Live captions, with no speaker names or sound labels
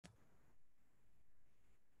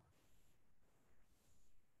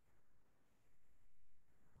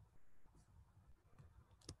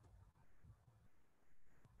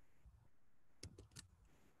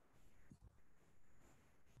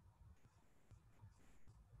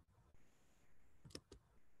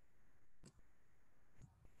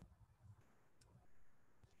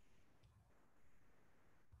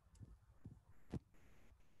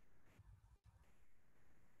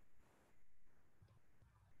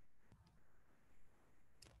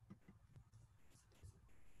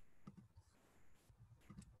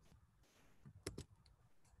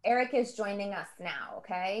Eric is joining us now,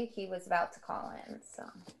 okay? He was about to call in, so.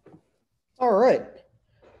 All right.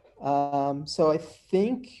 So I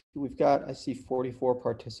think we've got, I see 44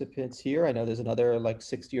 participants here. I know there's another like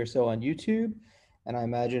 60 or so on YouTube, and I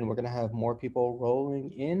imagine we're going to have more people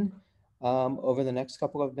rolling in over the next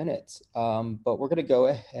couple of minutes. But we're going to go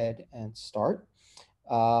ahead and start.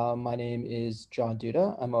 My name is John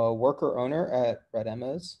Duda. I'm a worker owner at Red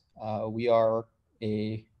Emma's. We are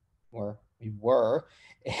a, or we were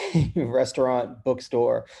a restaurant,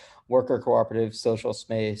 bookstore, worker cooperative social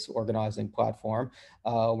space organizing platform.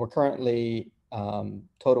 We're currently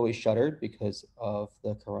totally shuttered because of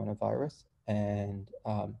the coronavirus. And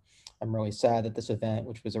I'm really sad that this event,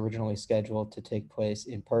 which was originally scheduled to take place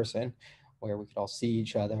in person, where we could all see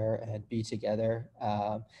each other and be together,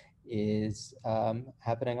 is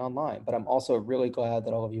happening online. But I'm also really glad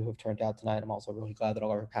that all of you have turned out tonight. I'm also really glad that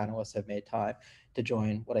all our panelists have made time to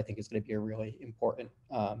join what I think is going to be a really important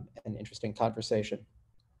and interesting conversation.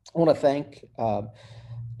 I want to thank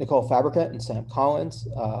Nicole Fabricant and Sam Collins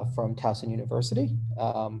from Towson University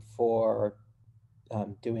for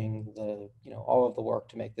doing the, all of the work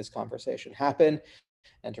to make this conversation happen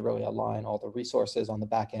and to really align all the resources on the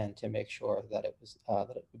back end to make sure that it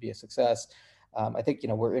would be a success. I think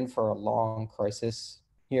we're in for a long crisis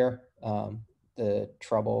here. The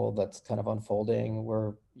trouble that's kind of unfolding.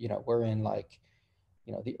 We're in like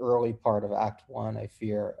the early part of Act One, I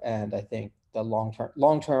fear, and I think the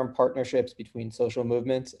long term partnerships between social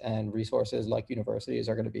movements and resources like universities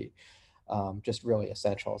are going to be just really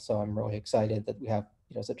essential. So I'm really excited that we have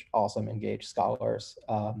such awesome engaged scholars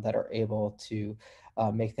that are able to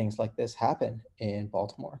make things like this happen in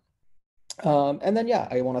Baltimore. And then, yeah,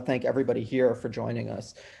 I want to thank everybody here for joining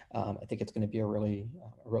us. I think it's going to be a really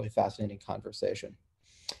fascinating conversation.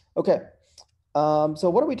 Okay, so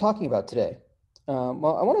what are we talking about today?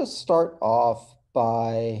 Well, I want to start off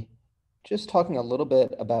by just talking a little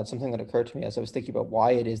bit about something that occurred to me as I was thinking about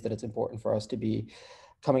why it is that it's important for us to be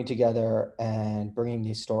coming together and bringing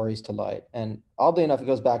these stories to light. And oddly enough, it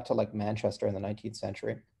goes back to like Manchester in the 19th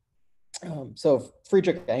century. So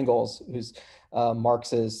Friedrich Engels, who's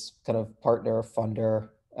Marx's kind of partner, funder,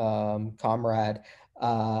 comrade,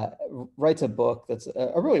 writes a book that's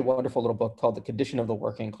a really wonderful little book called The Condition of the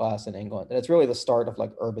Working Class in England. And it's really the start of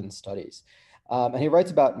like urban studies. And he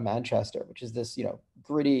writes about Manchester, which is this,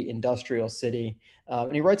 gritty industrial city.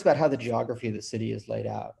 And he writes about how the geography of the city is laid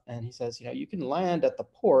out. And he says, you can land at the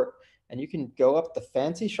port and you can go up the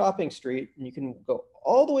fancy shopping street and you can go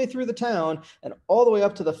all the way through the town and all the way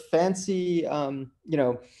up to the fancy,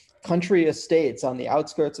 country estates on the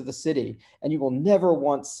outskirts of the city. And you will never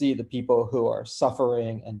once see the people who are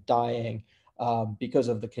suffering and dying because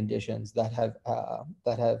of the conditions that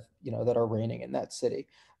are reigning in that city.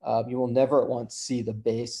 You will never once see the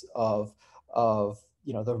base of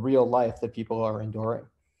the real life that people are enduring.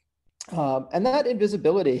 And that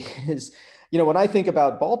invisibility is, when I think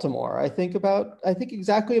about Baltimore, I think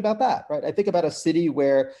exactly about that, right? I think about a city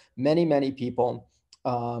where many people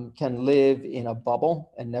can live in a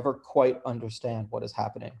bubble and never quite understand what is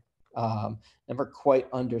happening, never quite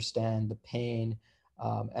understand the pain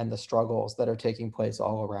and the struggles that are taking place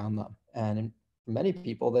all around them. And for many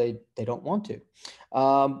people, they don't want to.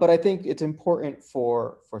 But I think it's important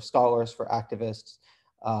for scholars, for activists,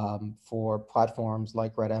 for platforms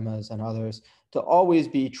like Red Emma's and others to always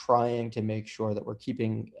be trying to make sure that we're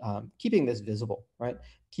keeping this visible, right?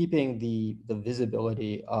 Keeping the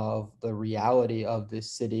visibility of the reality of this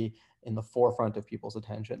city in the forefront of people's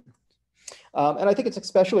attention. And I think it's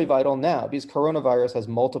especially vital now because coronavirus has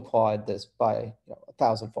multiplied this by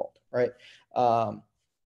 1,000-fold, right?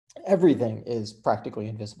 Everything is practically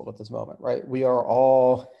invisible at this moment, right? We are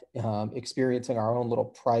all experiencing our own little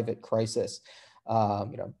private crisis.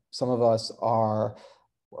 Some of us are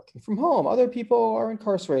working from home. Other people are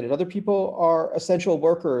incarcerated. Other people are essential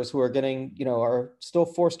workers who are are still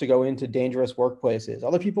forced to go into dangerous workplaces.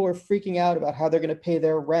 Other people are freaking out about how they're going to pay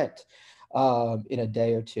their rent in a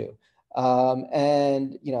day or two.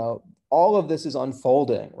 And all of this is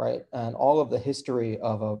unfolding, right? And all of the history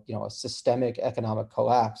of a systemic economic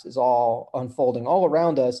collapse is all unfolding all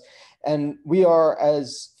around us. And we are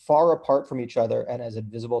as far apart from each other and as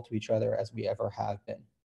invisible to each other as we ever have been,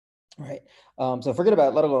 right? So forget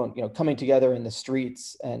about, let alone, coming together in the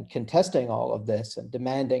streets and contesting all of this and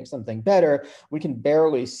demanding something better, we can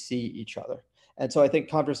barely see each other. And so I think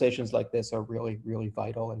conversations like this are really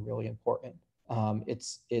vital and really important.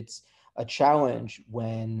 It's a challenge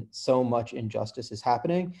when so much injustice is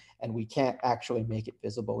happening and we can't actually make it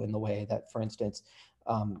visible in the way that, for instance,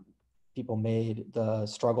 people made the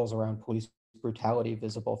struggles around police brutality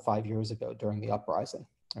visible 5 years ago during the uprising.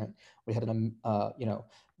 Right? We had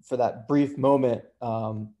for that brief moment,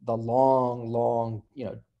 the long,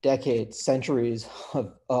 decades, centuries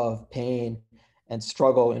of pain and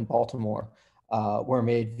struggle in Baltimore were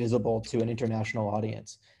made visible to an international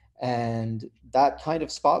audience. And that kind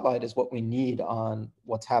of spotlight is what we need on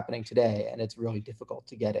what's happening today. And it's really difficult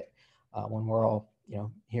to get it when we're all,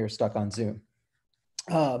 here stuck on Zoom.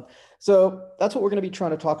 So that's what we're going to be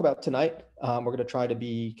trying to talk about tonight. We're going to try to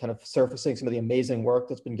be kind of surfacing some of the amazing work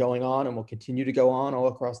that's been going on and will continue to go on all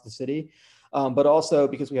across the city. But also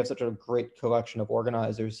because we have such a great collection of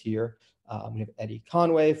organizers here. We have Eddie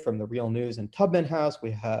Conway from the Real News and Tubman House.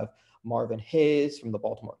 We have Marvin Hayes from the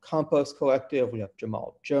Baltimore Compost Collective. We have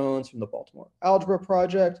Jamal Jones from the Baltimore Algebra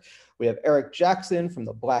Project. We have Eric Jackson from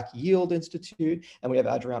the Black Yield Institute. And we have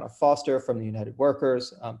Adriana Foster from the United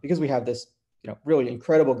Workers. Because we have this really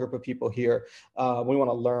incredible group of people here, we want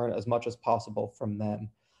to learn as much as possible from them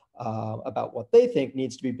about what they think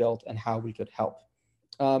needs to be built and how we could help.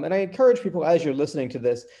 And I encourage people, as you're listening to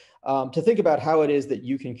this, to think about how it is that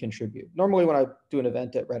you can contribute. Normally when I do an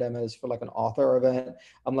event at Red Emma's for like an author event,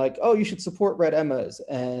 I'm like, oh, you should support Red Emma's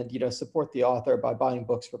and support the author by buying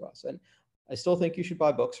books from us. And I still think you should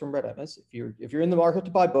buy books from Red Emma's. If you're in the market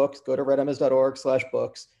to buy books, go to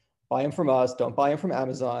redemmas.org/books, buy them from us, don't buy them from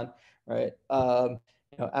Amazon, right?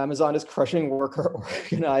 Amazon is crushing worker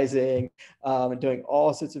organizing and doing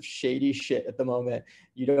all sorts of shady shit at the moment.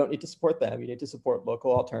 You don't need to support them. You need to support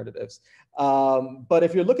local alternatives. But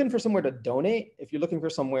if you're looking for somewhere to donate, if you're looking for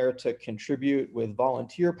somewhere to contribute with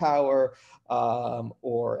volunteer power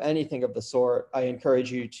or anything of the sort, I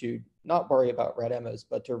encourage you to not worry about Red Emma's,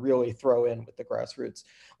 but to really throw in with the grassroots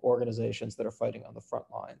organizations that are fighting on the front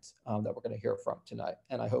lines that we're going to hear from tonight.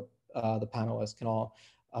 And I hope the panelists can all,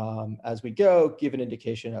 as we go, give an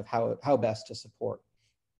indication of how best to support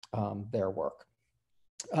their work.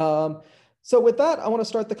 So with that, I want to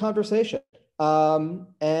start the conversation.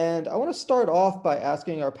 And I want to start off by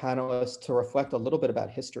asking our panelists to reflect a little bit about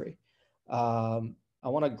history. I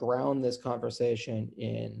want to ground this conversation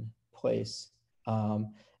in place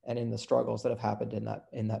and in the struggles that have happened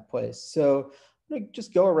in that place. So I'm going to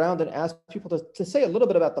just go around and ask people to say a little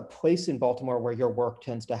bit about the place in Baltimore where your work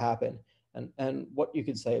tends to happen. And what you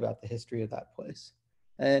can say about the history of that place.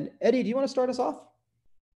 And Eddie, do you want to start us off?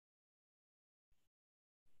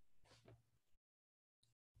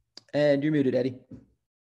 And you're muted, Eddie.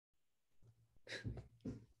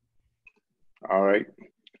 All right.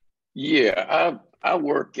 Yeah, I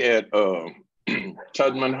work at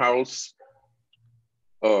Tubman House.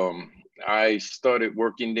 I started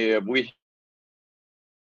working there. We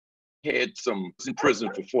had some in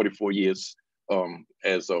prison for 44 years.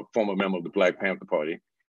 As a former member of the Black Panther Party.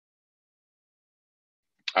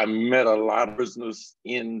 I met a lot of prisoners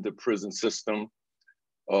in the prison system.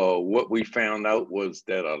 What we found out was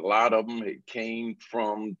that a lot of them came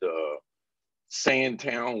from the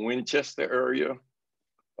Sandtown, Winchester area.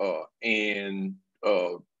 And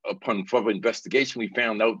upon further investigation, we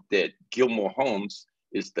found out that Gilmore Homes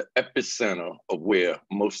is the epicenter of where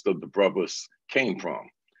most of the brothers came from.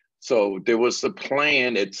 So there was a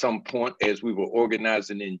plan at some point as we were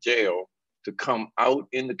organizing in jail to come out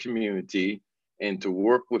in the community and to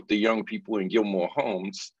work with the young people in Gilmore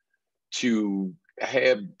Homes to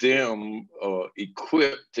have them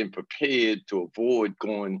equipped and prepared to avoid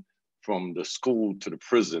going from the school to the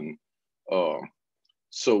prison.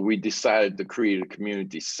 So we decided to create a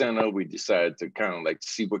community center. We decided to kind of like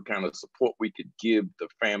see what kind of support we could give the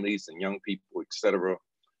families and young people, et cetera.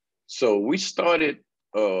 So we started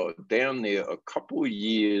down there a couple of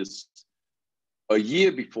years, a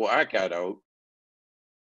year before I got out,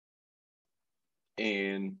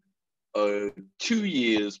 and 2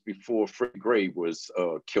 years before Freddie Gray was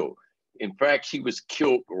killed. In fact, he was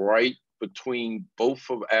killed right between both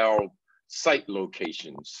of our site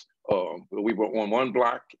locations. We were on one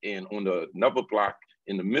block, and on another block,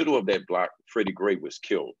 in the middle of that block, Freddie Gray was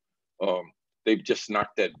killed. They've just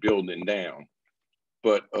knocked that building down.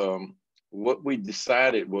 But what we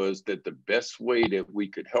decided was that the best way that we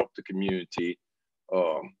could help the community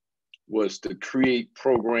was to create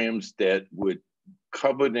programs that would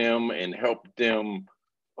cover them and help them,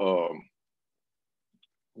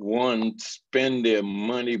 one, spend their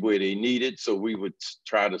money where they need it. So we would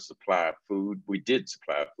try to supply food. We did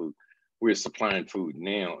supply food. We're supplying food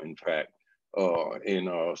now, in fact.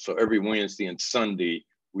 So every Wednesday and Sunday,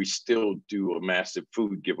 we still do a massive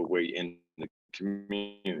food giveaway in the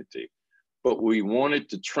community. But we wanted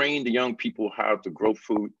to train the young people how to grow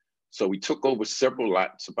food. So we took over several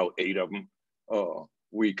lots, about 8 of them.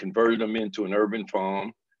 We converted them into an urban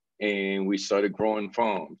farm, and we started growing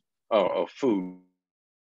food.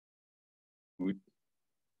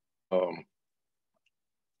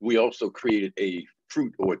 we also created a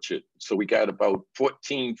fruit orchard. So we got about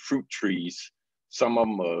 14 fruit trees. Some of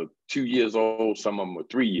them are 2 years old, some of them are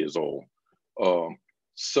 3 years old.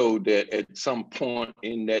 So that at some point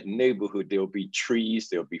in that neighborhood, there'll be trees,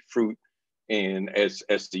 there'll be fruit. And as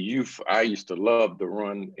the youth, I used to love to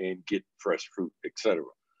run and get fresh fruit, etc.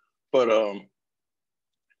 But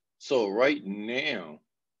so right now,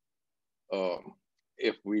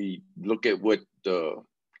 if we look at what the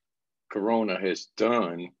Corona has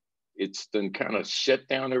done, it's done kind of shut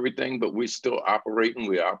down everything, but we're still operating.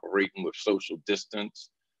 We're operating with social distance,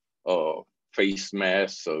 face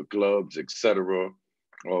masks, gloves, etc.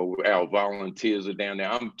 Our volunteers are down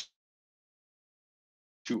there. I'm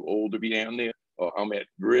too old to be down there. I'm at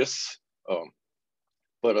risk.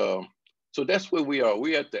 So that's where we are.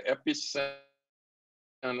 We're at the epicenter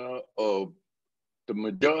of the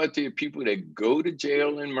majority of people that go to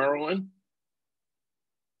jail in Maryland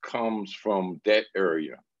comes from that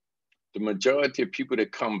area. The majority of people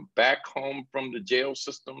that come back home from the jail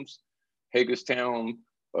systems, Hagerstown,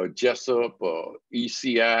 Jessup,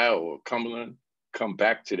 ECI, or Cumberland, come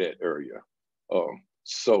back to that area.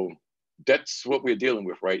 So that's what we're dealing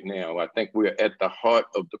with right now. I think we're at the heart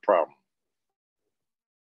of the problem.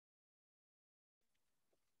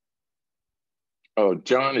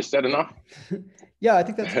 John, is that enough? Yeah, I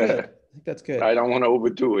think that's good. I think that's good. I don't want to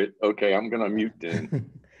overdo it. Okay, I'm going to mute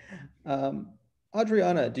then.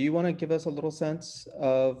 Adriana, do you want to give us a little sense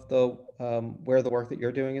of the where the work that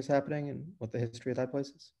you're doing is happening and what the history of that place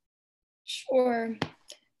is? Sure.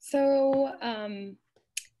 So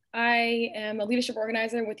I am a leadership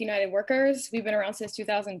organizer with United Workers. We've been around since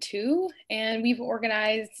 2002, and we've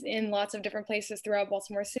organized in lots of different places throughout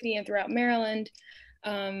Baltimore City and throughout Maryland.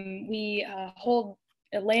 We hold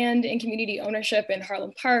land and community ownership in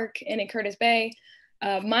Harlem Park and in Curtis Bay.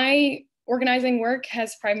 My organizing work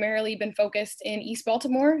has primarily been focused in East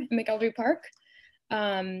Baltimore, in McElderry Park,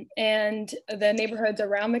 and the neighborhoods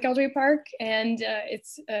around McElderry Park. And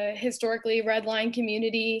it's a historically redline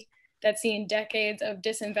community that's seen decades of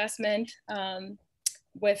disinvestment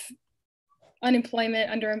with unemployment,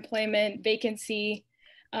 underemployment, vacancy,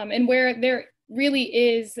 and where there really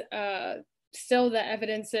is still the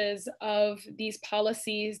evidences of these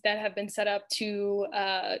policies that have been set up to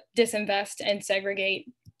disinvest and segregate.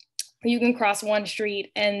 You can cross one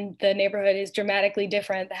street and the neighborhood is dramatically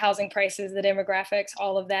different, the housing prices, the demographics,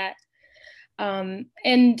 all of that.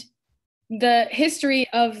 And the history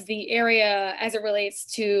of the area as it relates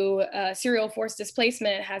to serial forced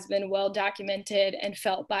displacement has been well documented and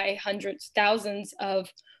felt by hundreds, thousands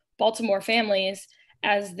of Baltimore families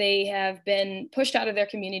as they have been pushed out of their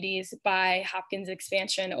communities by Hopkins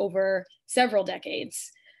expansion over several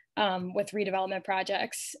decades with redevelopment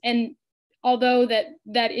projects. And although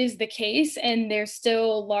that is the case, and there's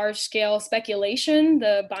still large scale speculation,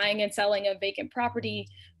 the buying and selling of vacant property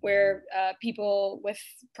where people with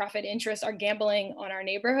profit interests are gambling on our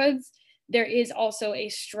neighborhoods, there is also a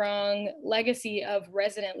strong legacy of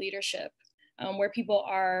resident leadership where people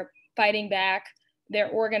are fighting back, they're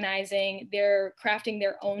organizing, they're crafting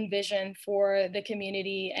their own vision for the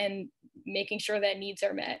community and making sure that needs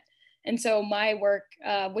are met. And so my work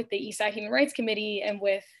with the Eastside Human Rights Committee and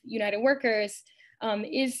with United Workers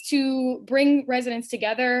is to bring residents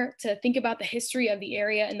together to think about the history of the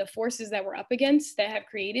area and the forces that we're up against that have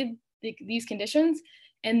created these conditions,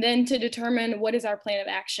 and then to determine what is our plan of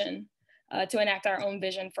action to enact our own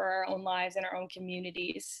vision for our own lives and our own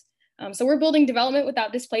communities. So we're building development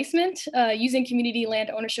without displacement, using community land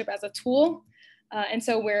ownership as a tool. And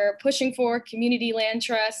so we're pushing for community land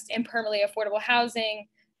trust and permanently affordable housing,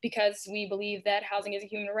 because we believe that housing is a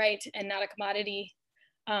human right and not a commodity.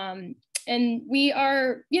 And we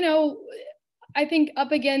are, I think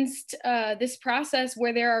up against this process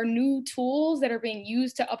where there are new tools that are being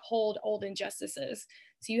used to uphold old injustices.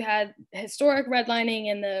 So you had historic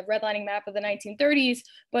redlining and the redlining map of the 1930s,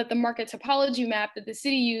 but the market topology map that the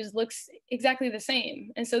city used looks exactly the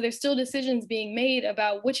same. And so there's still decisions being made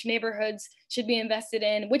about which neighborhoods should be invested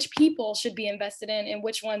in, which people should be invested in, and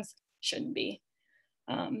which ones shouldn't be.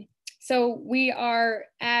 So we are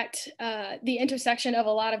at the intersection of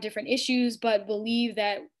a lot of different issues, but believe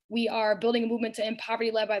that we are building a movement to end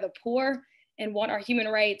poverty led by the poor and want our human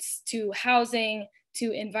rights to housing,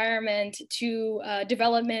 to environment, to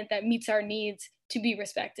development that meets our needs to be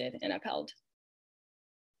respected and upheld.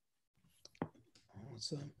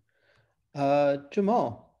 Awesome.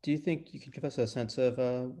 Jamal, do you think you could give us a sense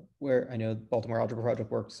of where, I know Baltimore Algebra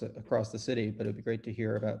Project works across the city, but it'd be great to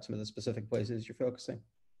hear about some of the specific places you're focusing.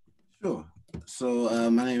 Sure. So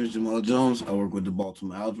my name is Jamal Jones. I work with the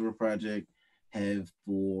Baltimore Algebra Project. have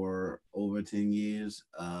for over 10 years,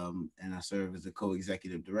 and I serve as a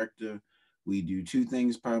co-executive director. We do two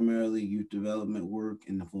things primarily: youth development work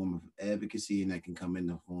in the form of advocacy, and that can come in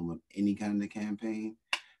the form of any kind of campaign,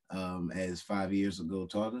 as 5 years ago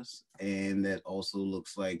taught us. And that also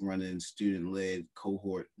looks like running student-led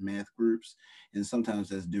cohort math groups. And sometimes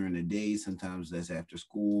that's during the day, sometimes that's after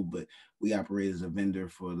school, but we operate as a vendor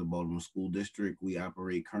for the Baltimore School District. We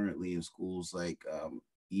operate currently in schools like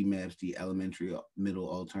EMAPS, the Elementary Middle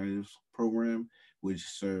Alternatives Program, which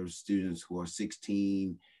serves students who are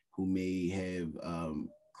 16, who may have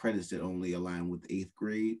credits that only align with 8th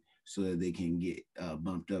grade, so that they can get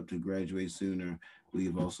bumped up to graduate sooner.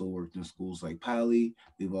 We've also worked in schools like Poly.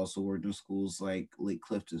 We've also worked in schools like Lake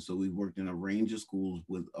Clifton. So we've worked in a range of schools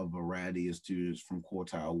with a variety of students, from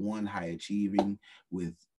quartile 1, high achieving,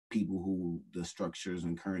 with people who the structures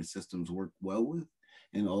and current systems work well with,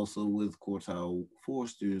 and also with quartile 4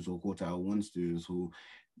 students or quartile 1 students who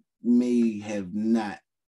may have not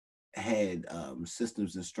had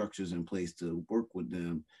systems and structures in place to work with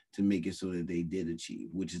them to make it so that they did achieve,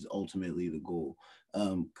 which is ultimately the goal.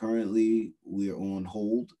 Currently, we're on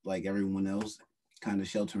hold, like everyone else, kind of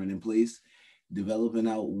sheltering in place, developing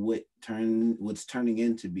out what's turning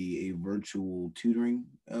into be a virtual tutoring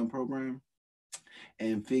program,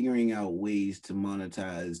 and figuring out ways to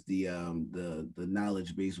monetize the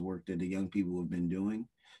knowledge-based work that the young people have been doing.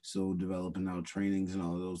 So developing out trainings and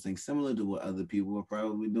all of those things, similar to what other people are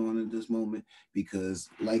probably doing at this moment, because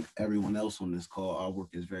like everyone else on this call, our work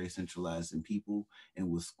is very centralized in people. And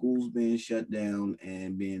with schools being shut down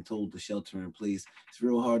and being told to shelter in place, it's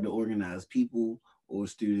real hard to organize people or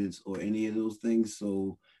students or any of those things.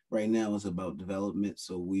 So right now it's about development.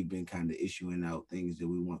 So we've been kind of issuing out things that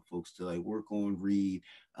we want folks to like work on, read,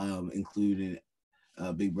 including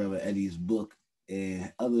Big Brother Eddie's book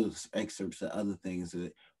and other excerpts of other things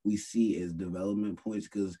that we see as development points.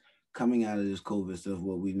 Because coming out of this COVID stuff,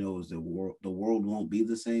 what we know is that the world won't be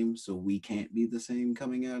the same. So we can't be the same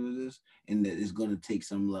coming out of this, and that it's going to take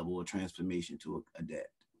some level of transformation to adapt.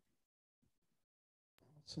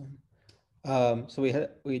 Awesome. So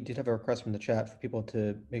we did have a request from the chat for people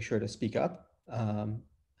to make sure to speak up. I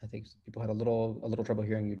think people had a little trouble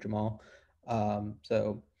hearing you, Jamal. Just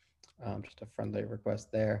a friendly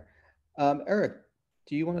request there. Eric,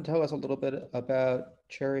 do you want to tell us a little bit about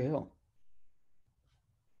Cherry Hill?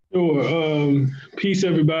 Sure. Peace,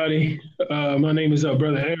 everybody. My name is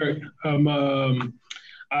Brother Eric.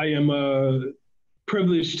 I am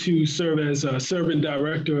privileged to serve as a servant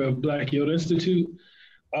director of Black Youth Institute.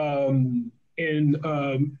 In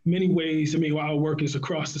many ways, I mean, our work is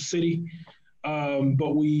across the city,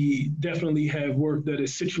 but we definitely have work that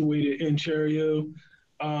is situated in Cherry Hill.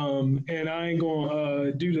 And I ain't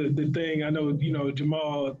gonna do the thing. I know,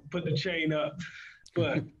 Jamal put the chain up,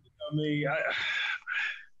 but I mean,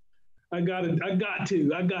 I got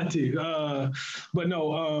to. But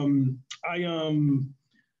no,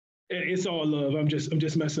 it's all love. I'm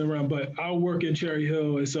just messing around. But our work in Cherry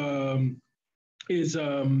Hill is I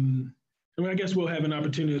mean, I guess we'll have an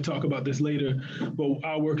opportunity to talk about this later, but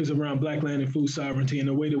our work is around Black land and food sovereignty. And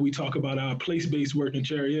the way that we talk about our place-based work in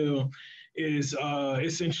Cherry Hill is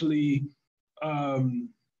essentially, I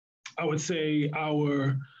would say,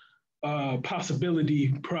 our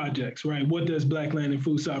possibility projects, right? What does Black land and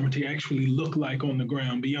food sovereignty actually look like on the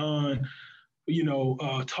ground beyond,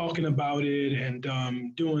 talking about it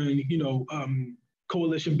and doing,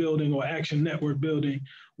 coalition building or action network building?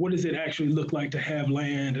 What does it actually look like to have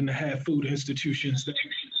land and to have food institutions that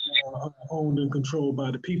are owned and controlled by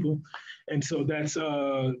the people? And so that's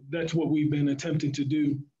what we've been attempting to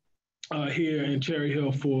do here in Cherry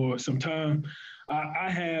Hill for some time. I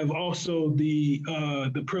have also the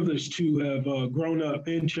privilege to have grown up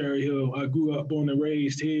in Cherry Hill. I grew up, born and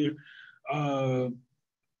raised here,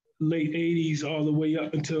 late 80s all the way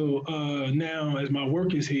up until now, as my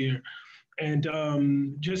work is here. And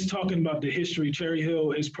just talking about the history, Cherry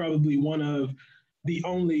Hill is probably one of the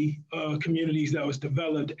only communities that was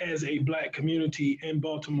developed as a Black community in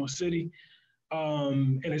Baltimore City.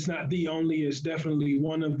 And it's not the only, it's definitely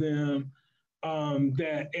one of them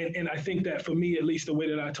and I think that for me, at least the way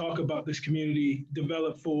that I talk about this community,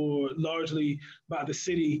 developed largely by the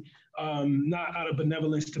city, not out of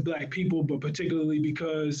benevolence to Black people, but particularly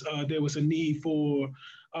because there was a need for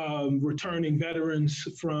returning veterans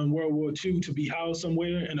from World War II to be housed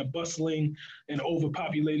somewhere in a bustling and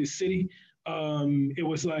overpopulated city. It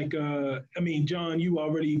was like, John, you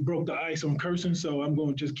already broke the ice on cursing, so I'm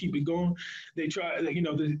going to just keep it going. They tried,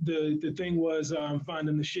 the thing was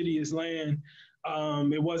finding the shittiest land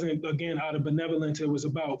It wasn't, again, out of benevolence. It was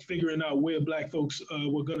about figuring out where Black folks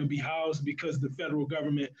were going to be housed, because the federal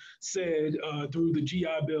government said through the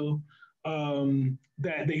GI Bill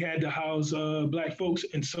that they had to house Black folks.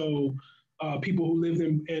 And so people who lived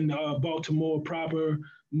in Baltimore proper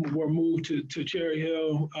were moved to Cherry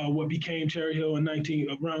Hill, what became Cherry Hill in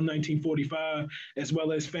around 1945, as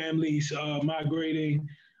well as families migrating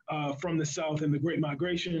from the South in the Great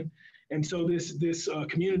Migration. And so this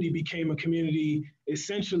community became a community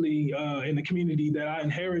essentially, and the community that I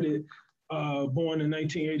inherited, born in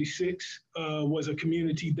 1986, was a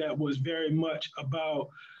community that was very much about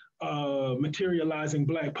materializing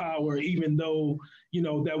Black power, even though, you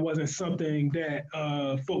know, that wasn't something that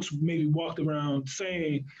folks maybe walked around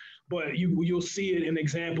saying, but you'll see it in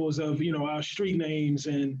examples of, you know, our street names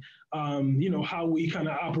and, you know, how we kind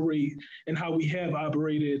of operate and how we have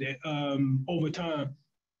operated over time.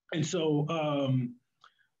 And so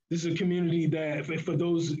this is a community that, for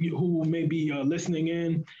those who may be listening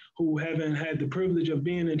in, who haven't had the privilege of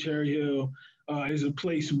being in Cherry Hill, is a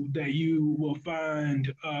place that you will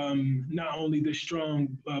find not only the strong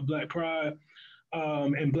Black pride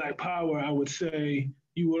and Black power, I would say,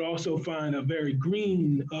 you would also find a very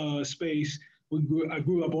green space. I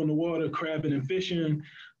grew up on the water, crabbing and fishing.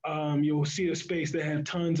 You'll see a space that had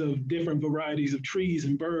tons of different varieties of trees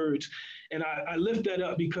and birds. And I lift that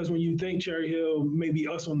up because when you think Cherry Hill, maybe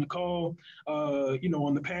us on the call, you know,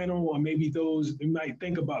 on the panel, or maybe those you might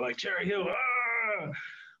think about like Cherry Hill,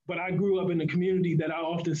 but I grew up in a community that I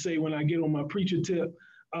often say when I get on my preacher tip,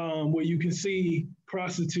 where you can see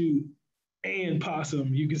prostitute and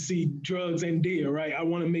possum, you can see drugs and deer, right? I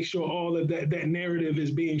want to make sure all of that narrative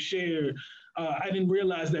is being shared. I didn't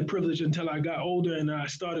realize that privilege until I got older and I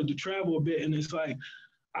started to travel a bit. And it's like,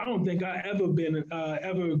 I don't think I ever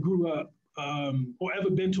grew up or ever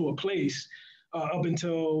been to a place up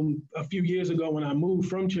until a few years ago when I moved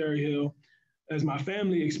from Cherry Hill, as my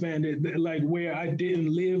family expanded, like where I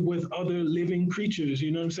didn't live with other living creatures, you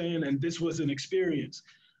know what I'm saying? And this was an experience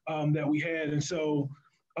that we had. And so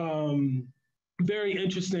very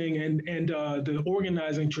interesting. And the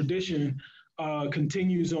organizing tradition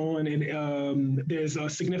continues on, and there's a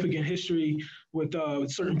significant history with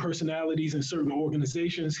certain personalities and certain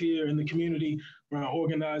organizations here in the community around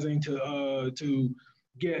organizing to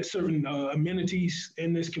get certain amenities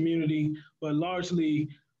in this community, but largely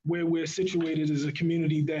where we're situated is a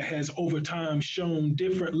community that has over time shown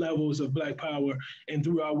different levels of Black power, and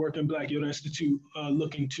through our work in Black Youth Institute,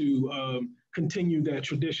 looking to continue that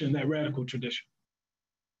tradition, that radical tradition.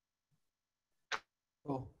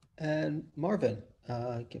 Cool. And Marvin,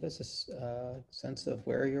 give us a sense of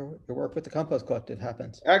where your work with the Compost Collective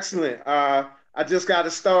happens. Excellent. I just got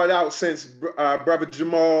to start out since Brother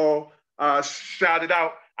Jamal shouted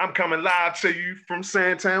out. I'm coming live to you from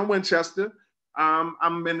Sandtown, Winchester.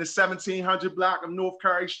 I'm in the 1700 block of North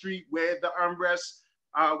Curry Street, where the unrest,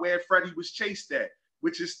 where Freddie was chased at,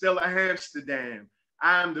 which is still a Amsterdam.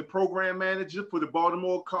 I'm the program manager for the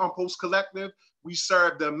Baltimore Compost Collective. We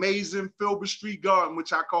serve the amazing Filbert Street Garden,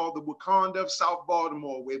 which I call the Wakanda of South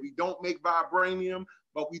Baltimore, where we don't make vibranium,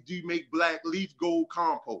 but we do make Black leaf gold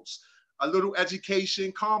compost. A little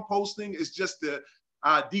education: composting is just the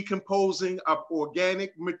decomposing of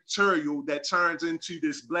organic material that turns into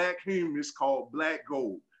this Black humus called Black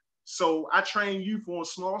gold. So I train youth on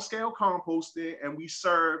small scale composting, and we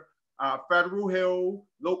serve Federal Hill,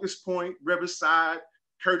 Locust Point, Riverside,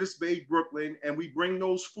 Curtis Bay, Brooklyn, and we bring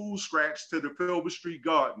those food scraps to the Filbert Street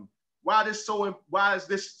Garden. Why is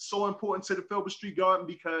this so important to the Filbert Street Garden?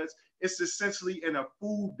 Because it's essentially in a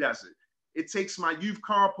food desert. It takes my youth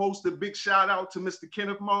compost. A big shout out to Mr.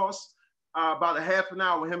 Kenneth Moss, about a half an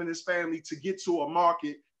hour, him and his family, to get to a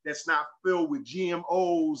market that's not filled with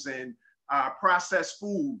GMOs and processed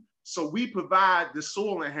food. So we provide the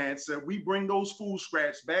soil enhancer. We bring those food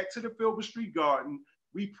scraps back to the Filbert Street Garden.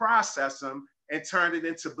 We process them and turn it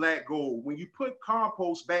into Black gold. When you put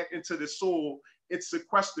compost back into the soil, it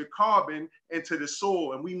sequesters carbon into the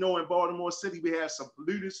soil. And we know in Baltimore City, we have some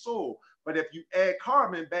polluted soil. But if you add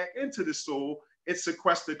carbon back into the soil, it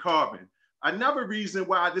sequesters carbon. Another reason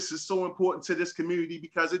why this is so important to this community,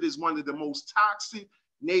 because it is one of the most toxic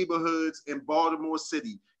neighborhoods in Baltimore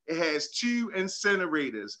City. It has 2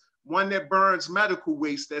 incinerators, one that burns medical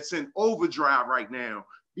waste that's in overdrive right now,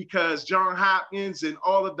 because Johns Hopkins and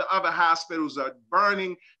all of the other hospitals are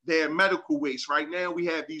burning their medical waste. Right now, we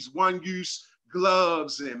have these one-use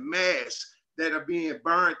gloves and masks that are being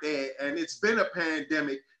burned there, and it's been a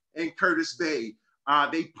pandemic in Curtis Bay.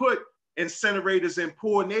 They put incinerators in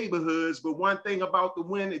poor neighborhoods, but one thing about the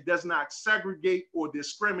wind, it does not segregate or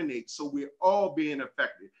discriminate, so we're all being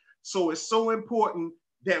affected. So it's so important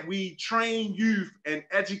that we train youth and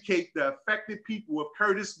educate the affected people of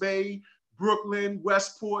Curtis Bay, Brooklyn,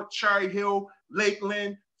 Westport, Cherry Hill,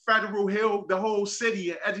 Lakeland, Federal Hill, the whole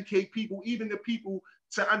city, and educate people, even the people,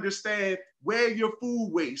 to understand where your food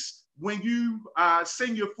waste. When you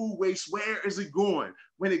send your food waste, where is it going?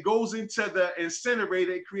 When it goes into the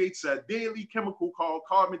incinerator, it creates a deadly chemical called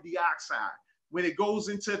carbon dioxide. When it goes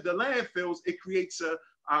into the landfills, it creates a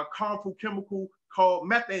harmful chemical called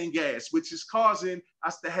methane gas, which is causing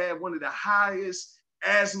us to have one of the highest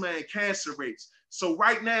asthma and cancer rates. So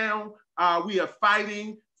right now, we are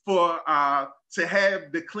fighting for to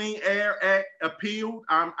have the Clean Air Act appealed.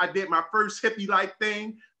 I did my first hippie-like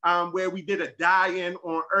thing where we did a die-in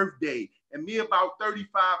on Earth Day. And me, about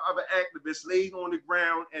 35 other activists laid on the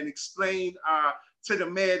ground and explained to the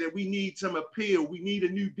mayor that we need some appeal. We need a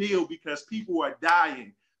new deal because people are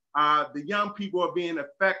dying. The young people are being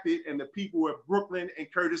affected, and the people of Brooklyn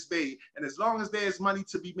and Curtis Bay. And as long as there's money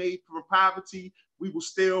to be made from poverty, we will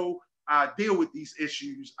still deal with these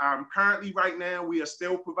issues. Currently, right now, we are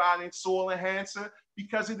still providing soil enhancer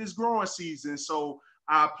because it is growing season. So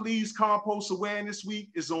please, Compost Awareness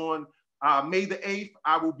Week is on May the 8th.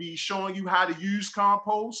 I will be showing you how to use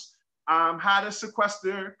compost, how to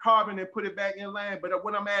sequester carbon and put it back in land. But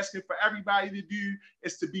what I'm asking for everybody to do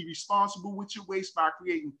is to be responsible with your waste by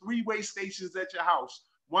creating 3 waste stations at your house.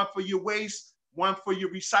 1 for your waste, 1 for your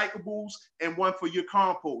recyclables, and 1 for your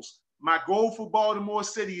compost. My goal for Baltimore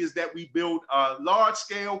City is that we build a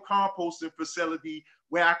large-scale composting facility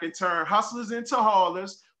where I can turn hustlers into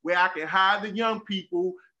haulers, where I can hire the young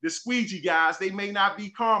people, the squeegee guys. They may not be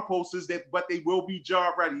composters, but they will be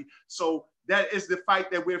job ready. So that is the fight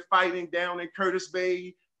that we're fighting down in Curtis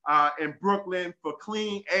Bay and Brooklyn for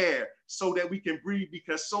clean air so that we can breathe,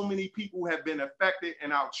 because so many people have been affected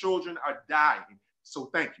and our children are dying. So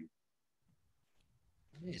thank you.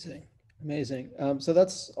 Amazing. Amazing. So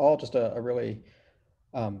that's all just a really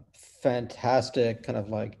fantastic kind of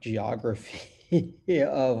like geography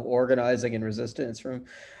of organizing and resistance from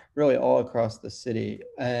really all across the city.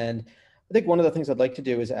 And I think one of the things I'd like to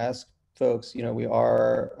do is ask folks, we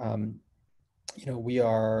are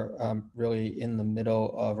really in the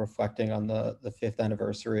middle of reflecting on the 5th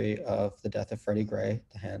anniversary of the death of Freddie Gray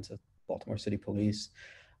at the hands of Baltimore City Police,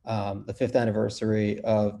 the 5th anniversary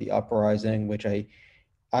of the uprising, which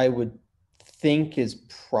I would think is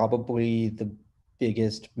probably the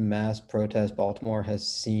biggest mass protest Baltimore has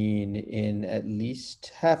seen in at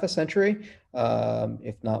least half a century,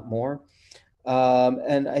 if not more.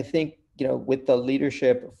 And I think, with the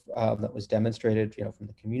leadership that was demonstrated, from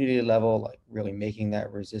the community level, like really making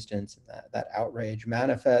that resistance and that outrage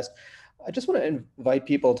manifest, I just want to invite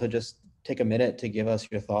people to just take a minute to give us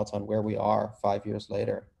your thoughts on where we are 5 years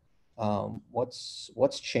later.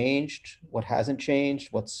 What's changed? What hasn't changed?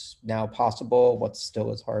 What's now possible? What's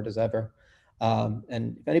still as hard as ever?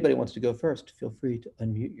 And if anybody wants to go first, feel free to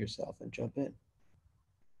unmute yourself and jump in.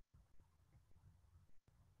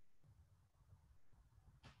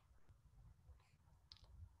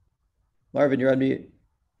 Marvin, you're on mute.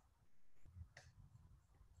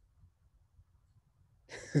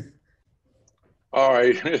 All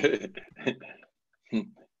right.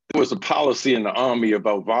 There was a policy in the Army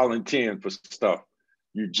about volunteering for stuff.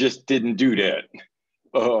 You just didn't do that.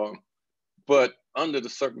 But under the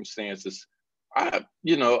circumstances, I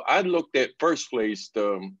looked at first place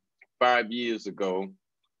 5 years ago.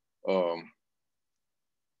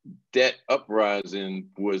 That uprising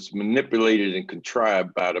was manipulated and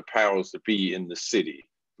contrived by the powers that be in the city,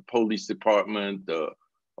 the police department, the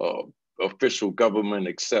official government,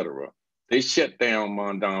 etc. They shut down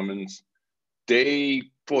Mondamens. They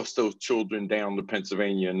forced those children down to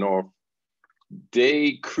Pennsylvania North.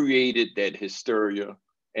 They created that hysteria,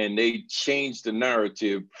 and they changed the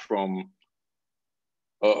narrative from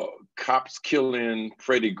cops killing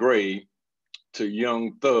Freddie Gray to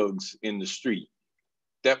young thugs in the street.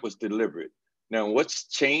 That was deliberate. Now, what's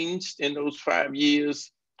changed in those 5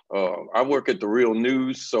 years? I work at the Real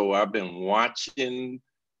News, so I've been watching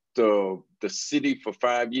the city for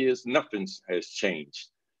 5 years. Nothing has changed.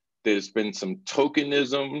 There's been some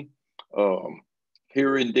tokenism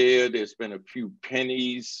here and there. There's been a few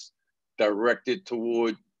pennies directed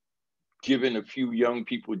toward giving a few young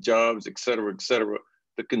people jobs, et cetera, et cetera.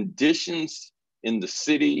 The conditions in the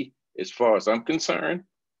city, as far as I'm concerned,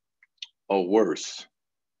 are worse.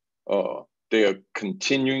 They're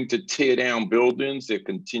continuing to tear down buildings. They're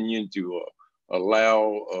continuing to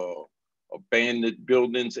allow abandoned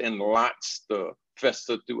buildings and lots to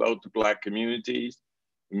fester throughout the Black communities.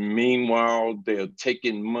 Meanwhile, they're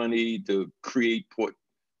taking money to create Port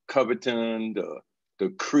Coverton, to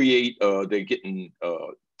create, they're getting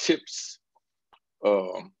tips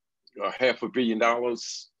 $500 million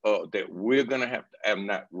that we're going to have to,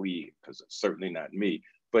 not we, because it's certainly not me,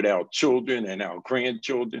 but our children and our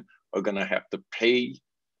grandchildren are going to have to pay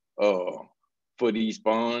for these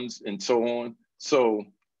bonds and so on. So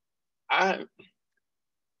I'm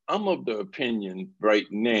of the opinion right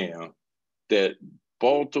now that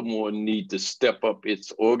Baltimore needs to step up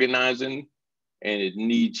its organizing, and it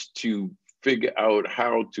needs to figure out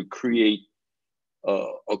how to create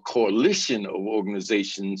a coalition of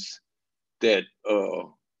organizations that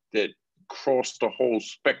cross the whole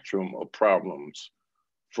spectrum of problems,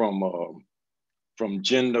 from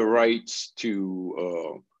gender rights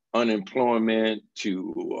to unemployment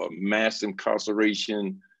to mass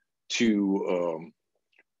incarceration to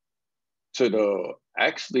the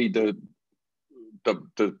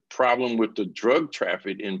problem with the drug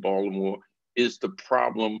traffic in Baltimore is the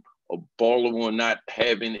problem of Baltimore not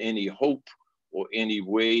having any hope or any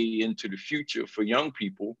way into the future for young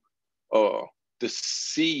people to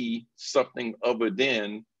see something other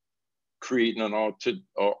than creating an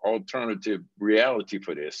alternative reality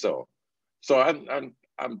for this. So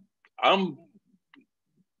I'm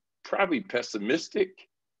probably pessimistic,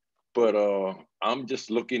 but I'm just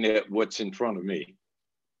looking at what's in front of me.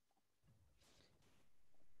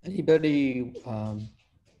 Anybody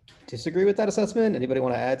disagree with that assessment? Anybody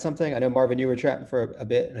want to add something? I know, Marvin, you were chatting for a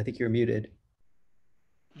bit, and I think you're muted.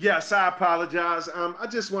 Yes, I apologize. I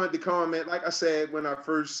just wanted to comment, like I said, when I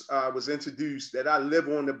first was introduced, that I live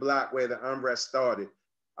on the block where the unrest started.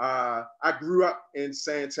 I grew up in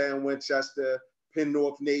Sandtown, Winchester, Penn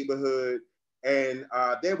North neighborhood, and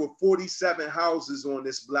there were 47 houses on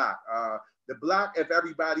this block. The block, if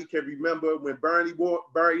everybody can remember, when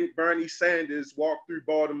Bernie Sanders walked through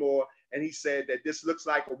Baltimore and he said that this looks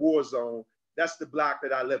like a war zone, that's the block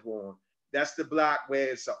that I live on. That's the block where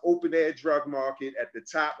it's an open air drug market at the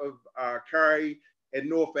top of Curry and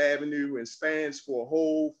North Avenue and spans for a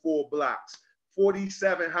whole 4 blocks.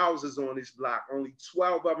 47 houses on this block, only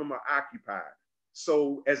 12 of them are occupied.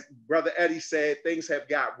 So as Brother Eddie said, things have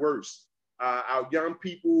got worse. Our young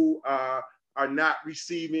people are not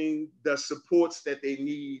receiving the supports that they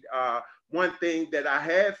need. One thing that I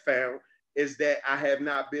have found is that I have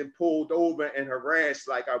not been pulled over and harassed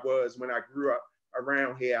like I was when I grew up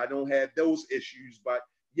around here. I don't have those issues, but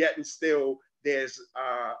yet and still there's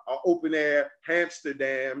an open air hamster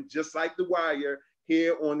dam, just like the Wire,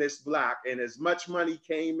 here on this block. And as much money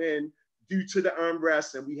came in due to the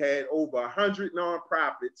unrest, and we had over 100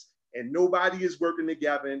 nonprofits, and nobody is working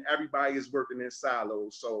together and everybody is working in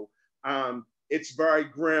silos. So it's very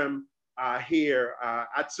grim here.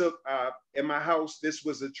 I took, in my house, this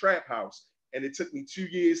was a trap house, and it took me 2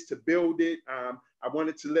 years to build it. I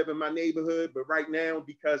wanted to live in my neighborhood, but right now,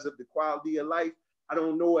 because of the quality of life, I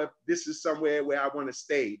don't know if this is somewhere where I want to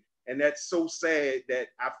stay. And that's so sad that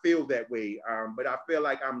I feel that way. But I feel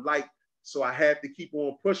like I'm liked, so I have to keep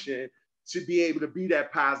on pushing to be able to be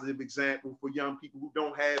that positive example for young people who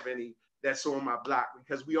don't have any that's on my block,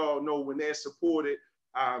 because we all know when they're supported,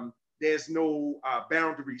 there's no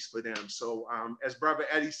boundaries for them. So as Brother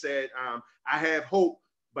Eddie said, I have hope,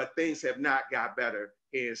 but things have not got better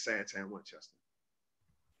here in Sandtown, Winchester.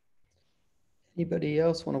 Anybody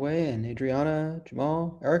else want to weigh in? Adriana,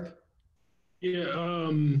 Jamal, Eric? Yeah,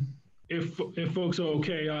 if folks are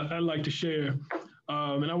okay, I'd like to share,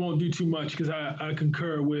 and I won't do too much because I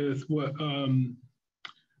concur with what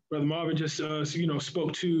Brother Marvin just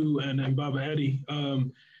spoke to, and Baba Eddie.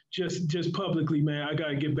 Just publicly, man, I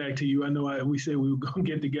gotta get back to you. I know we said we were gonna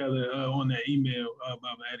get together on that email,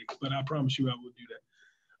 Baba Eddie, but I promise you I will do that.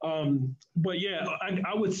 But yeah,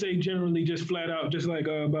 I would say generally, just flat out, just like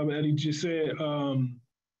Baba Eddie just said,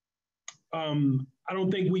 I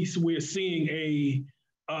don't think we're seeing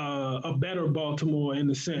a better Baltimore in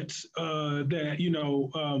the sense that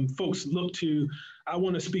folks look to. I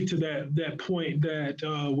want to speak to that point that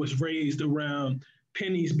was raised around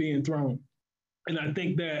pennies being thrown, and I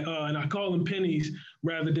think that and I call them pennies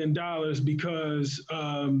rather than dollars because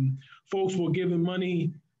folks were giving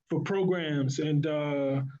money for programs, and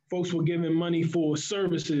folks were giving money for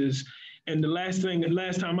services. And the last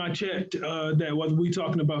time I checked, that was we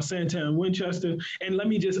talking about Sandtown, Winchester. And let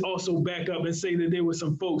me just also back up and say that there were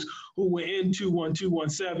some folks who were in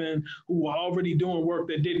 21217 who were already doing work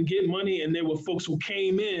that didn't get money, and there were folks who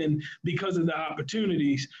came in because of the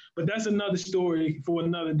opportunities. But that's another story for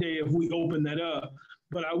another day if we open that up.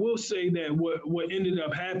 But I will say that what ended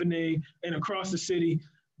up happening and across the city,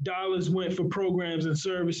 dollars went for programs and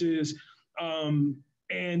services, and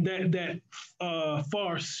that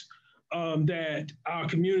farce that our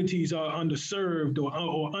communities are underserved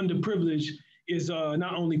or underprivileged is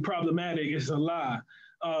not only problematic, it's a lie.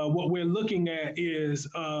 what we're looking at is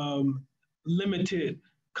limited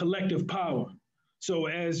collective power. So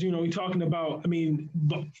as you know, we're talking about, I mean,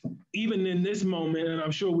 even in this moment, and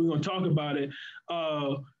I'm sure we're going to talk about it,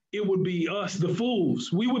 it would be us, the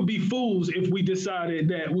fools. We would be fools if we decided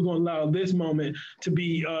that we're going to allow this moment to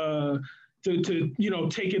be, to you know,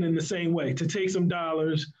 take it in the same way, to take some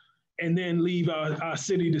dollars and then leave our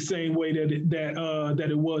city the same way that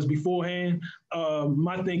it was beforehand.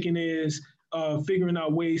 My thinking is figuring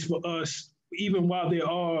out ways for us, even while there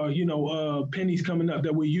are, you know, pennies coming up,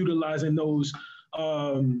 that we're utilizing those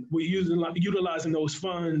utilizing those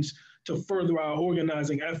funds to further our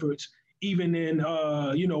organizing efforts, even in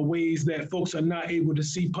you know, ways that folks are not able to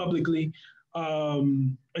see publicly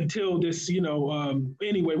until this, you know,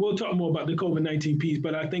 anyway, we'll talk more about the COVID-19 piece,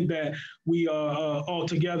 but I think that we are all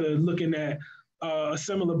together looking at a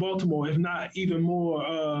similar Baltimore, if not even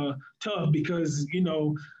more tough, because, you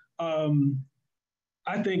know,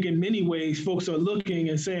 I think in many ways, folks are looking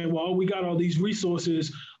and saying, well, we got all these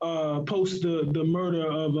resources post the murder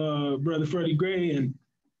of Brother Freddie Gray, and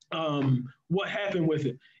what happened with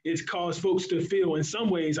it? It's caused folks to feel, in some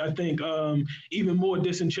ways, I think, even more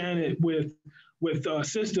disenchanted with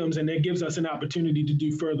systems, and that gives us an opportunity to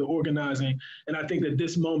do further organizing. And I think that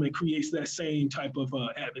this moment creates that same type of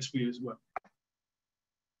atmosphere as well.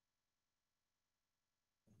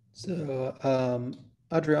 So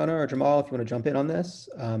Adriana or Jamal, if you want to jump in on this.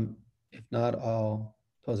 If not, I'll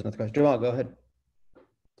pose another question. Jamal, go ahead.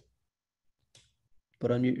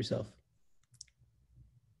 But unmute yourself.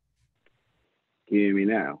 Can you hear me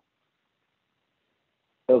now?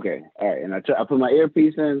 Okay, all right. And I put my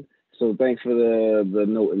earpiece in, so thanks for the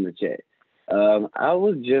note in the chat. I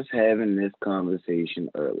was just having this conversation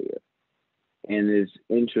earlier, and it's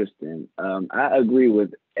interesting. I agree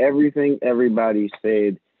with everything everybody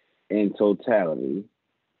said in totality,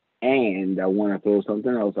 and I want to throw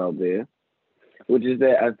something else out there, which is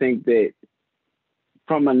that I think that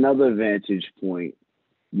from another vantage point,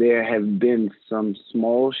 there have been some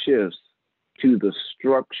small shifts to the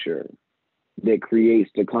structure that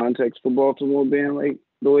creates the context for Baltimore being like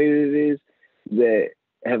the way it is, that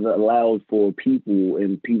have allowed for people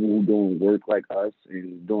and people who doing work like us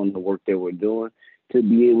and doing the work that we're doing to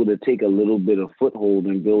be able to take a little bit of foothold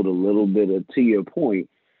and build a little bit of, to your point,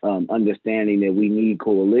 understanding that we need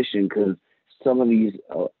coalition, because some of these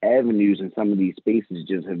avenues and some of these spaces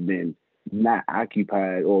just have been not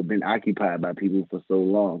occupied or been occupied by people for so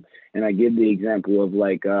long. And I give the example of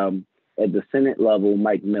like at the Senate level,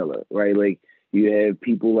 Mike Miller, right? Like you have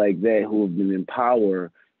people like that who have been in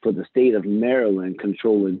power for the state of Maryland,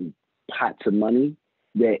 controlling pots of money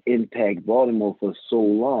that impact Baltimore for so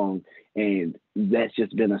long. And that's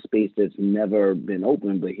just been a space that's never been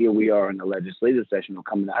open. But here we are in the legislative session, or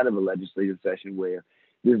coming out of a legislative session, where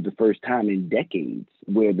this is the first time in decades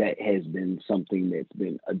where that has been something that's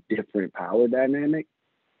been a different power dynamic.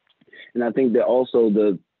 And I think that also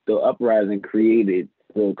the uprising created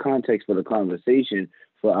the context for the conversation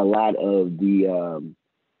for a lot of the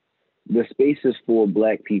spaces for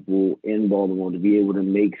Black people in Baltimore to be able to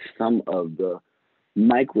make some of the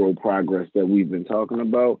micro progress that we've been talking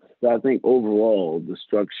about. So I think overall the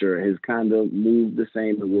structure has kind of moved the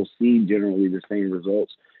same, and we'll see generally the same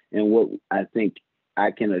results. And what I think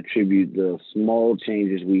I can attribute the small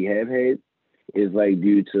changes we have had is like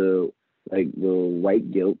due to like the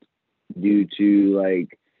white guilt, due to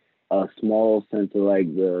like a small sense of like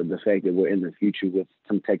the fact that we're in the future with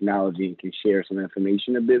some technology and can share some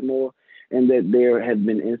information a bit more. And that there have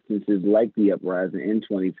been instances like the uprising in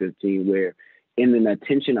 2015 where in an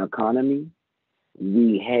attention economy,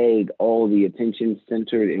 we had all the attention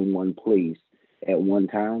centered in one place at one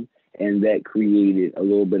time, and that created a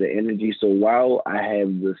little bit of energy. So while I have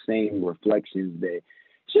the same reflections that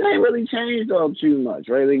shit ain't really changed all too much,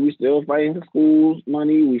 right? Like we still fighting for schools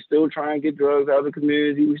money, we still trying to get drugs out of the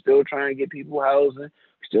community, we still trying to get people housing,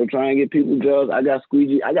 we still trying to get people jobs. I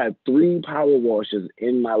got 3 power washers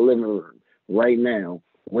in my living room right now,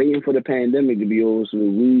 waiting for the pandemic to be over so that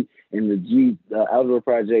we and the Outdoor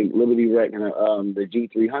Project, Liberty Rec, and the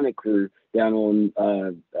G300 crew down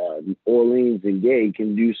on Orleans and Gay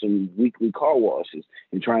can do some weekly car washes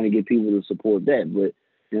and trying to get people to support that. But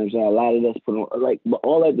you know what I'm saying? A lot of us put on, like, but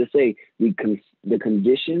all that to say, the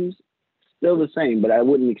conditions still the same, but I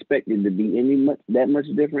wouldn't expect it to be that much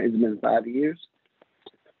different. It's been 5 years.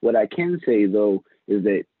 What I can say though is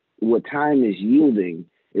that what time is yielding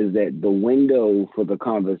is that the window for the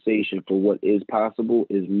conversation for what is possible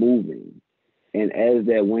is moving. And as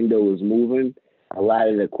that window is moving, a lot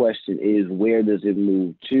of the question is, where does it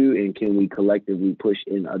move to, and can we collectively push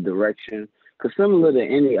in a direction? Because similar to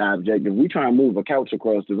any object, if we try and move a couch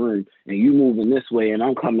across the room and you moving this way and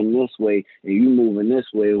I'm coming this way and you moving this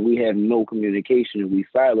way, and we have no communication and we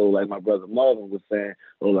silo, like my brother Marvin was saying,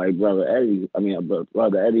 or like brother Eddie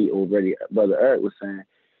brother Eric was saying,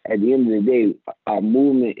 at the end of the day, our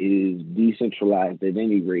movement is decentralized at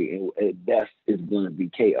any rate, and at best it's going to be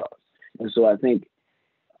chaos. And so I think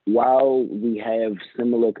while we have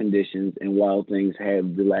similar conditions and while things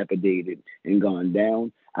have dilapidated and gone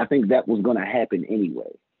down, I think that was going to happen anyway.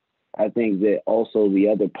 I think that also the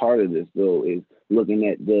other part of this, though, is looking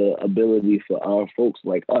at the ability for our folks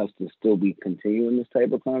like us to still be continuing this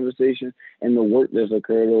type of conversation and the work that's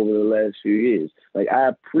occurred over the last few years. Like, I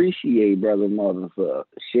appreciate Brother Marvin for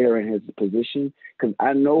sharing his position, because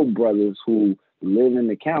I know brothers who live in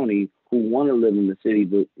the county who want to live in the city,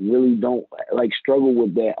 but really don't, like, struggle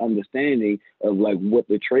with that understanding of like what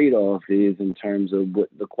the trade-off is in terms of what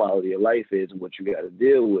the quality of life is and what you got to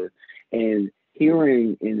deal with. And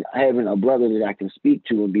hearing and having a brother that I can speak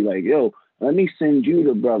to and be like, yo, let me send you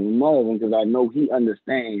to Brother Marvin, because I know he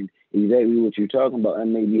understands exactly what you're talking about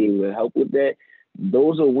and may be able to help with that.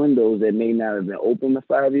 Those are windows that may not have been open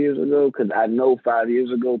 5 years ago, because I know 5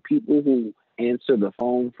 years ago, people who answer the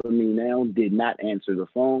phone for me now did not answer the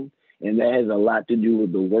phone. And that has a lot to do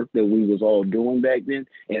with the work that we was all doing back then.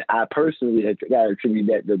 And I personally got to attribute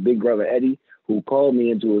that to Big Brother Eddie, who called me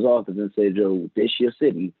into his office and said, yo, this your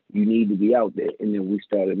city. You need to be out there. And then we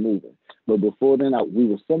started moving. But before then, we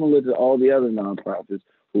were similar to all the other nonprofits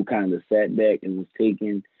who kind of sat back and was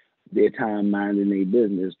taking their time minding their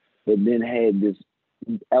business, but then had this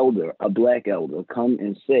elder, a black elder, come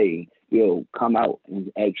and say, yo, come out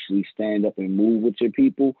and actually stand up and move with your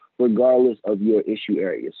people, regardless of your issue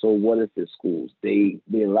area. So what if it's schools?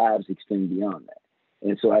 Their lives extend beyond that.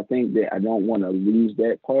 And so I think that I don't want to lose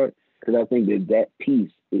that part, because I think that that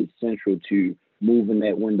piece is central to moving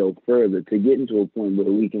that window further to get into a point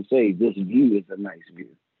where we can say this view is a nice view.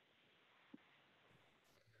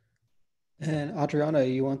 And Adriana,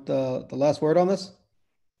 you want the last word on this?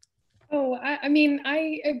 Oh, I mean,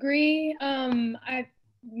 I agree.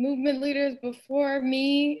 Movement leaders before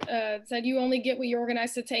me said you only get what you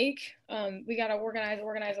organize to take. We got to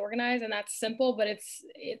organize, and that's simple, but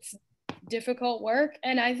it's difficult work.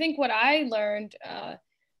 And I think what I learned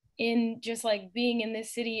in just like being in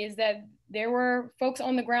this city is that there were folks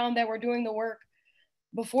on the ground that were doing the work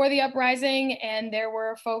before the uprising, and there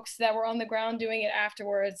were folks that were on the ground doing it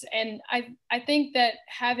afterwards. And I think that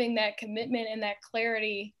having that commitment and that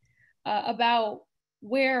clarity about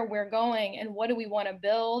where we're going and what do we want to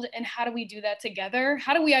build and how do we do that together?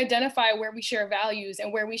 How do we identify where we share values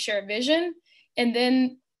and where we share vision? And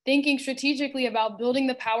then thinking strategically about building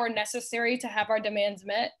the power necessary to have our demands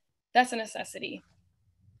met. That's a necessity.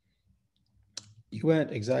 You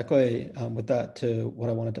went exactly with that to what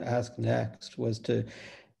I wanted to ask next, was to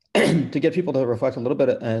to get people to reflect a little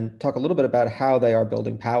bit and talk a little bit about how they are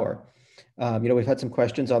building power. We've had some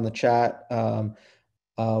questions on the chat.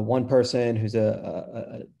 One person who's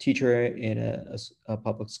a teacher in a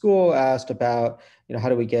public school asked about, how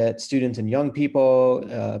do we get students and young people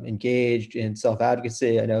engaged in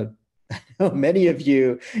self-advocacy? I know many of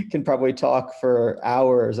you can probably talk for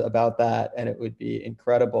hours about that, and it would be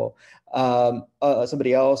incredible.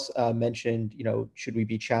 Somebody else mentioned, should we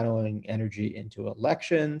be channeling energy into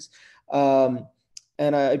elections?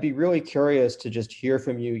 And I'd be really curious to just hear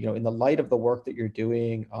from you, in the light of the work that you're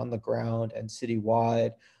doing on the ground and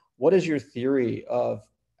citywide, what is your theory of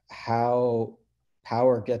how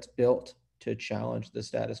power gets built to challenge the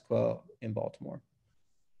status quo in Baltimore?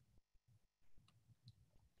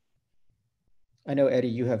 I know, Eddie,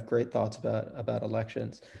 you have great thoughts about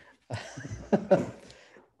elections.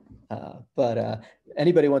 But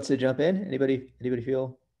anybody wants to jump in? Anybody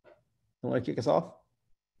feel they want to kick us off?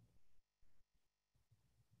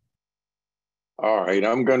 All right,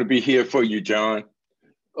 I'm going to be here for you, John.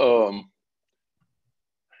 I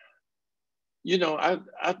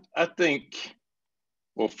think,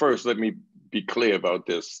 well, first, let me be clear about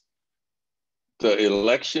this. The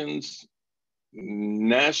elections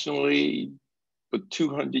nationally for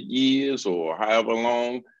 200 years or however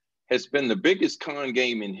long has been the biggest con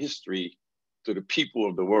game in history to the people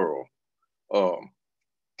of the world.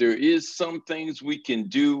 There is some things we can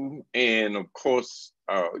do. And of course,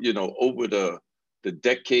 over the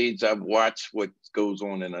decades, I've watched what goes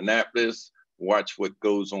on in Annapolis, watch what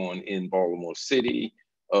goes on in Baltimore City.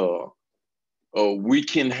 We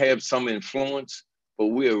can have some influence, but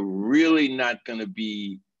we're really not going to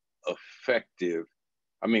be effective.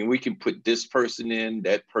 I mean, we can put this person in,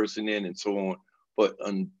 that person in, and so on. But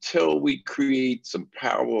until we create some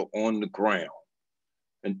power on the ground,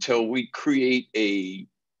 until we create a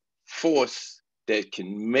force that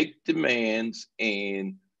can make demands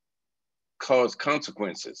and cause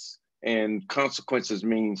consequences. And consequences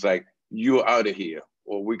means like, you're out of here,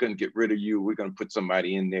 or we're gonna get rid of you, we're gonna put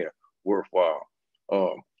somebody in there worthwhile.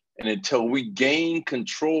 And until we gain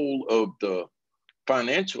control of the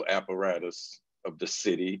financial apparatus of the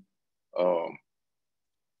city,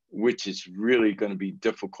 which is really gonna be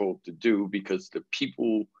difficult to do because the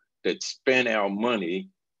people that spend our money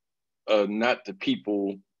are not the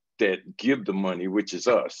people that give the money, which is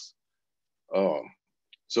us.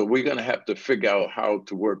 So we're gonna have to figure out how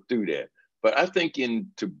to work through that. But I think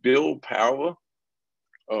to build power,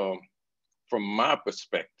 from my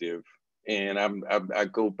perspective, and I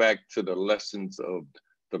go back to the lessons of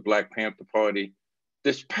the Black Panther Party,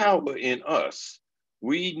 there's power in us.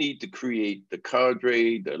 We need to create the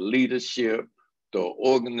cadre, the leadership, the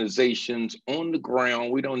organizations on the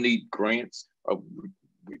ground. We don't need grants.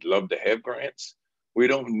 We'd love to have grants. We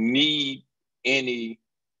don't need any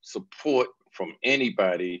support from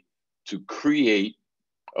anybody to create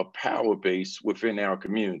a power base within our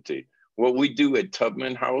community. What we do at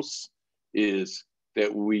Tubman House is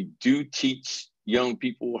that we do teach young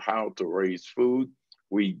people how to raise food.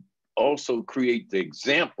 We also create the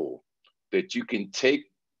example that you can take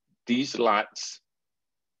these lots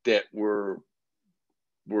that were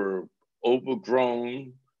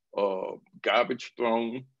overgrown, garbage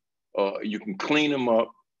thrown, you can clean them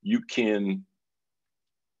up, you can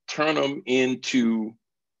turn them into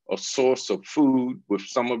a source of food with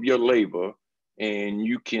some of your labor, and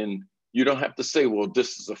you don't have to say, well,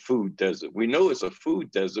 this is a food desert. We know it's a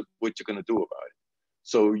food desert, what you're gonna do about it.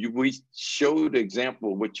 So we show the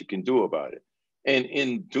example of what you can do about it. And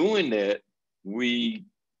in doing that, we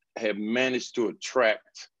have managed to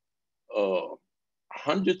attract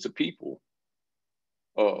hundreds of people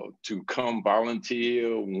to come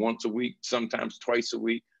volunteer once a week, sometimes twice a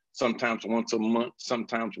week, sometimes once a month,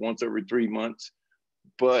 sometimes once every 3 months.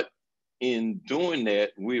 But in doing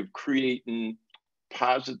that, we're creating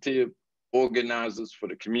positive organizers for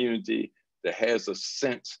the community that has a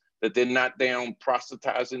sense that they're not down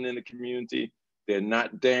proselytizing in the community. They're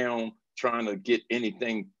not down trying to get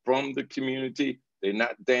anything from the community. They're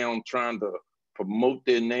not down trying to promote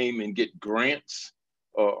their name and get grants,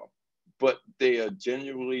 but they are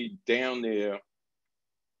genuinely down there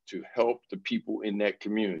to help the people in that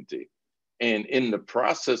community. And in the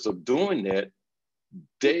process of doing that,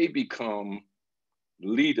 they become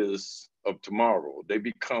leaders of tomorrow. They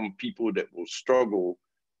become people that will struggle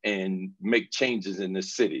and make changes in the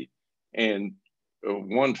city. And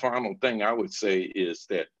one final thing I would say is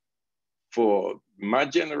that for my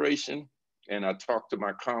generation, and I talk to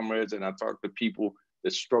my comrades and I talk to people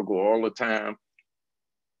that struggle all the time,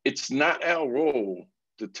 it's not our role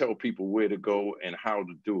to tell people where to go and how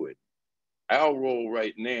to do it. Our role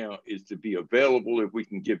right now is to be available if we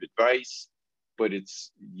can give advice, but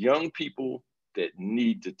it's young people that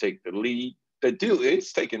need to take the lead,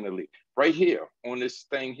 it's taking the lead. Right here on this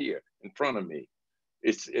thing here in front of me,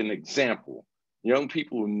 it's an example. Young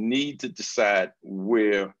people need to decide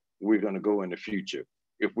where we're gonna go in the future.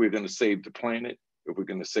 If we're gonna save the planet, if we're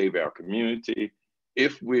gonna save our community,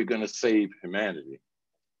 if we're gonna save humanity.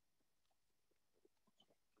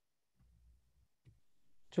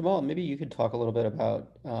 Jamal, maybe you could talk a little bit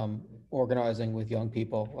about organizing with young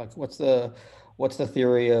people. Like, what's the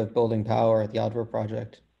theory of building power at the Outdoor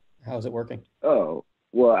Project? How is it working? Oh,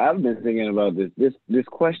 well, I've been thinking about this. This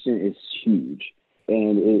question is huge,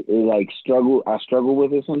 and I struggle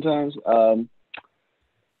with it sometimes.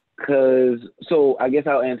 So I guess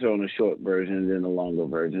I'll answer on the short version and then the longer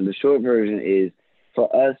version. The short version is,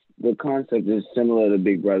 for us, the concept is similar to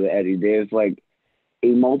Big Brother Eddie. There's like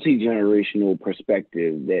a multi-generational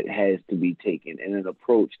perspective that has to be taken, and an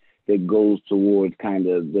approach that goes towards kind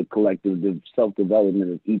of the collective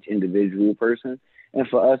self-development of each individual person. And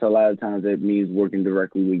for us, a lot of times that means working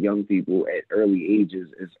directly with young people at early ages,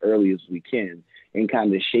 as early as we can, and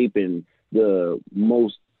kind of shaping the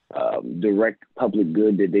most direct public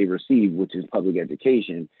good that they receive, which is public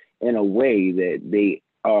education, in a way that they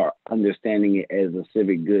are understanding it as a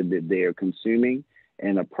civic good that they are consuming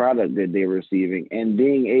and a product that they're receiving, and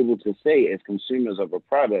being able to say as consumers of a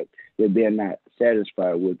product that they're not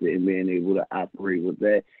satisfied with it, and being able to operate with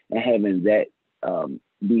that, and having that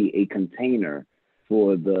be a container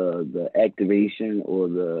for the activation or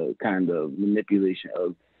the kind of manipulation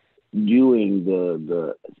of doing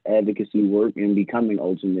the advocacy work and becoming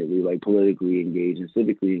ultimately like politically engaged and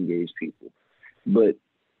civically engaged people. But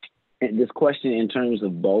this question in terms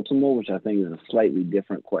of Baltimore, which I think is a slightly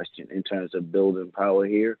different question in terms of building power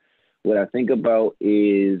here, What I think about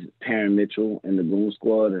is Perrin Mitchell and the Goon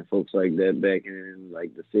Squad and folks like that back in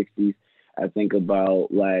like the 60s. I think about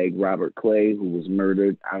like Robert Clay, who was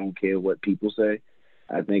murdered. I don't care what people say.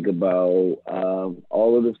 I think about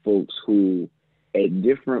all of the folks who at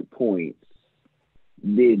different points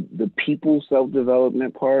did the people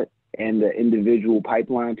self-development part and the individual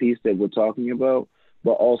pipeline piece that we're talking about,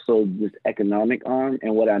 but also this economic arm.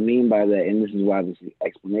 And what I mean by that, and this is why this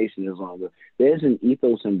explanation is longer, there's an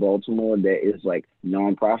ethos in Baltimore that is like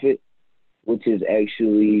nonprofit, which is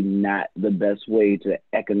actually not the best way to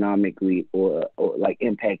economically or like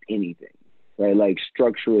impact anything, right? Like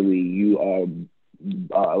structurally, you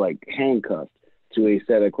are like handcuffed to a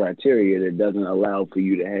set of criteria that doesn't allow for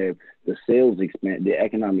you to have the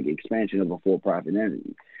economic expansion of a for-profit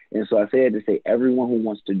entity. And so I say it to say everyone who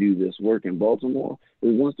wants to do this work in Baltimore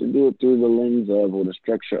who wants to do it through the lens of or the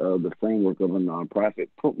structure of the framework of a nonprofit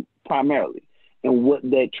primarily. And what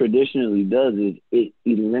that traditionally does is it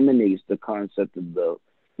eliminates the concept of the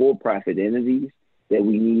for-profit entities that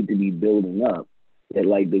we need to be building up, that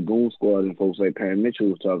like the Goon Squad and folks like Perrin Mitchell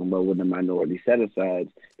was talking about with the minority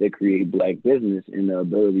set-asides that create Black business and the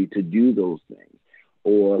ability to do those things.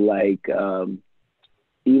 Or like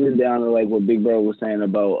even down to like what Big Brother was saying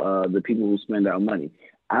about the people who spend our money.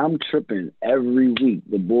 I'm tripping every week.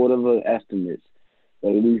 The Board of Estimates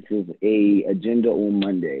releases a agenda on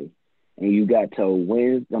Monday, and you got till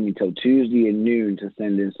Tuesday at noon to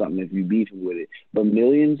send in something if you beefing with it. But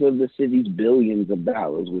millions of the city's billions of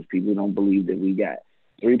dollars, which people don't believe that we got,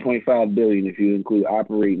 3.5 billion if you include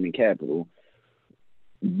operating and capital,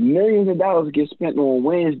 millions of dollars get spent on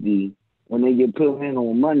Wednesday when they get put in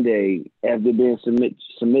on Monday after being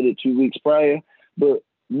submitted 2 weeks prior. But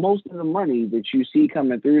most of the money that you see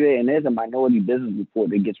coming through there, and there's a minority business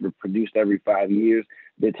report that gets reproduced every 5 years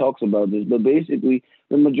that talks about this, but basically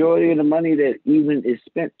the majority of the money that even is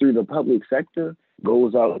spent through the public sector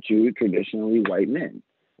goes out to traditionally white men,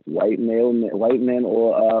 white men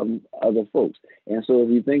or other folks. And so if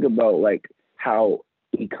you think about like how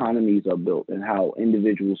economies are built and how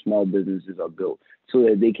individual small businesses are built so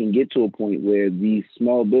that they can get to a point where these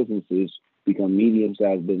small businesses become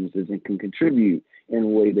medium-sized businesses and can contribute in a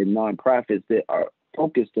way that nonprofits that are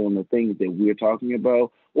focused on the things that we're talking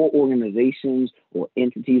about, or organizations or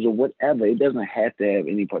entities or whatever. It doesn't have to have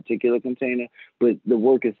any particular container, but the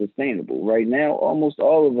work is sustainable. Right now, almost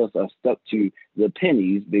all of us are stuck to the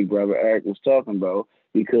pennies Big Brother Eric was talking about,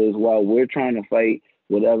 because while we're trying to fight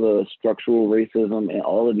whatever structural racism and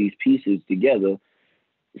all of these pieces together,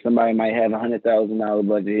 somebody might have $100,000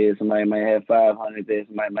 budget here, somebody might have 500 there,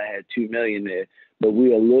 somebody might have 2 million there, but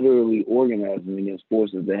we are literally organizing against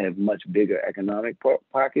forces that have much bigger economic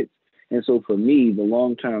pockets. And so for me, the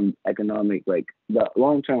long-term the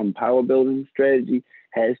long-term power building strategy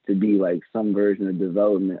has to be like some version of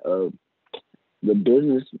development of the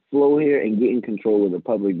business flow here and getting control of the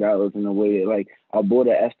public dollars in a way that like our board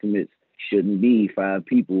of estimates shouldn't be 5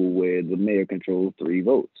 people where the mayor controls 3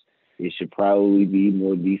 votes. It should probably be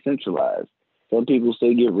more decentralized. Some people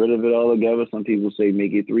say get rid of it altogether. Some people say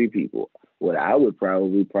make it 3 people. What I would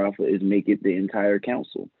probably proffer is make it the entire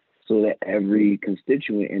council so that every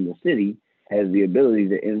constituent in the city has the ability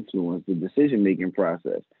to influence the decision-making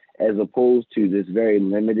process, as opposed to this very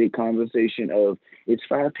limited conversation of it's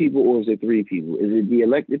 5 people or is it 3 people? Is it the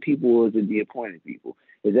elected people or is it the appointed people?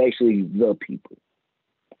 It's actually the people.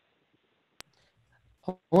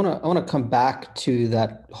 I want to come back to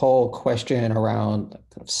that whole question around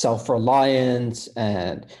kind of self-reliance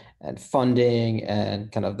and funding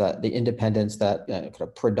and kind of the independence that kind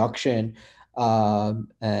of production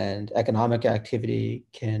and economic activity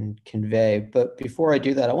can convey. But before I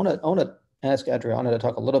do that, I want to ask Adriana to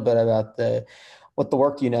talk a little bit about what the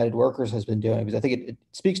work the United Workers has been doing, because I think it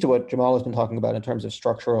speaks to what Jamal has been talking about in terms of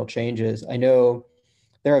structural changes. I know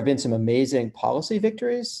there have been some amazing policy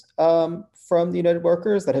victories from the United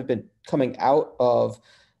Workers that have been coming out of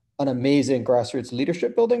an amazing grassroots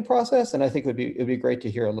leadership building process, and I think it would be great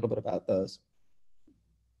to hear a little bit about those.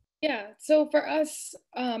 Yeah, so for us,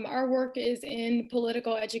 our work is in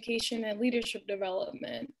political education and leadership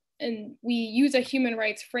development, and we use a human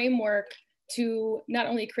rights framework to not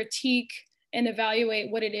only critique and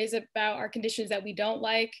evaluate what it is about our conditions that we don't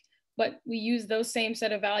like, but we use those same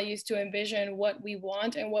set of values to envision what we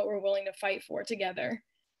want and what we're willing to fight for together.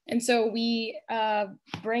 And so we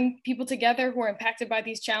bring people together who are impacted by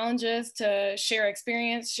these challenges to share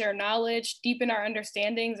experience, share knowledge, deepen our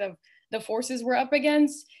understandings of the forces we're up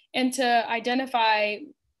against, and to identify,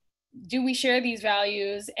 do we share these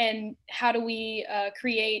values, and how do we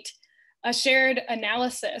create a shared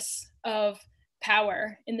analysis of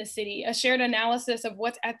power in the city, a shared analysis of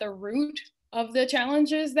what's at the root of the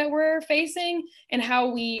challenges that we're facing and how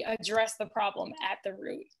we address the problem at the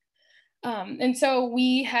root. And so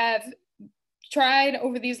we have tried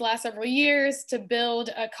over these last several years to build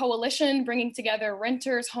a coalition bringing together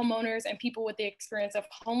renters, homeowners, and people with the experience of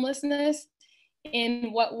homelessness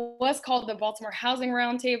in what was called the Baltimore Housing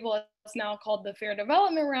Roundtable. It's now called the Fair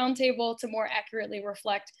Development Roundtable to more accurately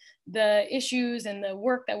reflect the issues and the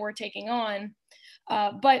work that we're taking on.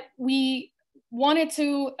 But we wanted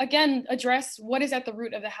to, again, address what is at the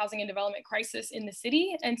root of the housing and development crisis in the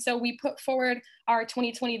city. And so we put forward our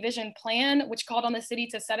 2020 vision plan, which called on the city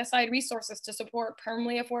to set aside resources to support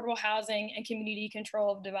permanently affordable housing and community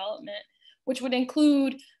control of development, which would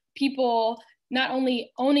include people not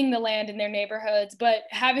only owning the land in their neighborhoods, but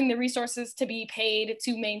having the resources to be paid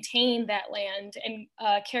to maintain that land and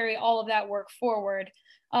carry all of that work forward,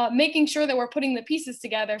 making sure that we're putting the pieces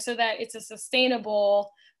together so that it's a sustainable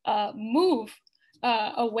move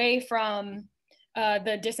away from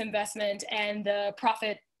the disinvestment and the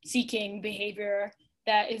profit-seeking behavior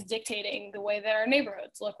that is dictating the way that our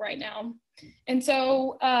neighborhoods look right now. And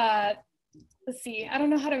so, let's see, I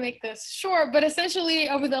don't know how to make this short, but essentially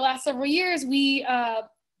over the last several years, we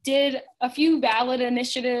did a few ballot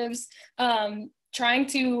initiatives trying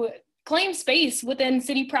to claim space within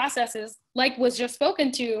city processes, like was just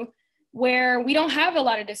spoken to, where we don't have a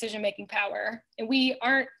lot of decision-making power and we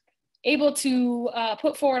aren't able to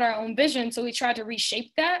put forward our own vision. So we tried to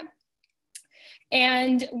reshape that.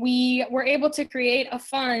 And we were able to create a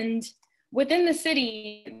fund within the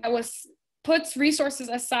city that puts resources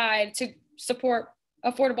aside to support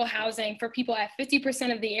affordable housing for people at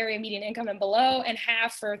 50% of the area median income and below, and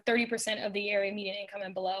half for 30% of the area median income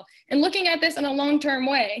and below. And looking at this in a long-term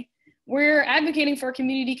way, we're advocating for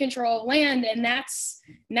community control of land, and that's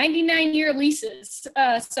 99-year leases.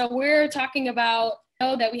 So we're talking about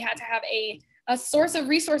that we had to have a source of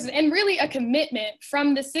resources and really a commitment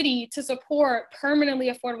from the city to support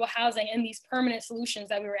permanently affordable housing and these permanent solutions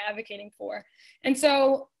that we were advocating for. And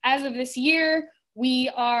so as of this year,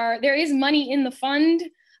 there is money in the fund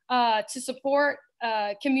to support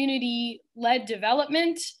community-led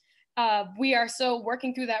development. We are still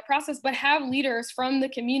working through that process, but have leaders from the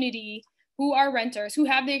community who are renters, who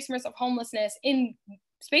have the experience of homelessness in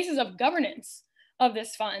spaces of governance of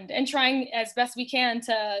this fund, and trying as best we can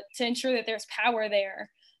to ensure that there's power there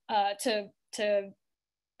to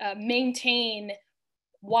maintain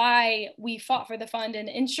why we fought for the fund and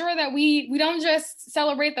ensure that we don't just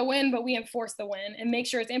celebrate the win, but we enforce the win and make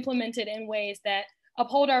sure it's implemented in ways that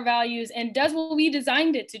uphold our values and does what we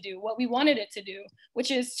designed it to do, what we wanted it to do,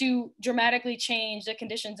 which is to dramatically change the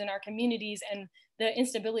conditions in our communities and the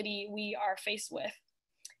instability we are faced with.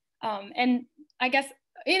 And I guess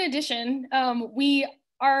in addition, we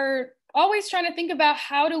are always trying to think about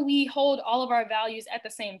how do we hold all of our values at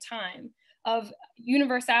the same time of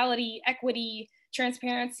universality, equity,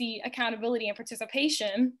 transparency, accountability, and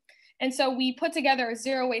participation. And so we put together a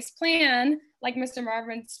zero waste plan, like Mr.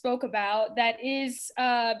 Marvin spoke about, that is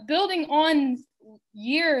building on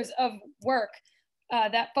years of work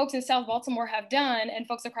that folks in South Baltimore have done and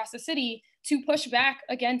folks across the city to push back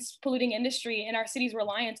against polluting industry and our city's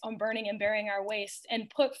reliance on burning and burying our waste, and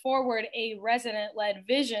put forward a resident-led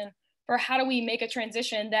vision for how do we make a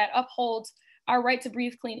transition that upholds our right to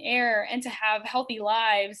breathe clean air and to have healthy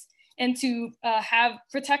lives and to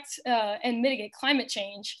protect and mitigate climate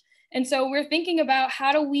change. And so we're thinking about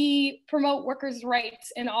how do we promote workers'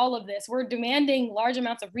 rights in all of this. We're demanding large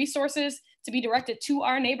amounts of resources to be directed to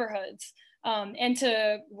our neighborhoods and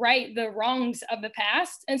to right the wrongs of the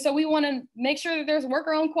past. And so we want to make sure that there's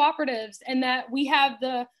worker-owned cooperatives and that we have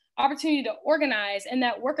the opportunity to organize and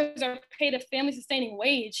that workers are paid a family-sustaining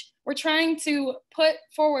wage. We're trying to put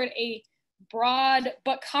forward a broad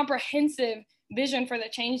but comprehensive vision for the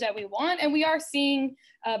change that we want. And we are seeing,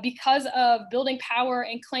 because of building power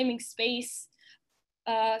and claiming space,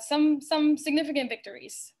 some significant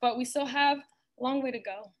victories, but we still have a long way to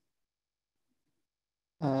go.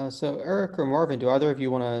 So Eric or Marvin, do either of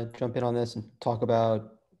you want to jump in on this and talk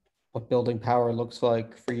about what building power looks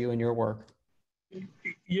like for you in your work?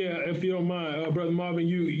 Yeah, if you don't mind, Brother Marvin,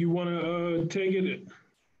 you want to take it?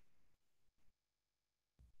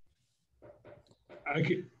 I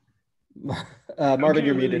can. Marvin,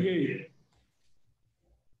 you're muted.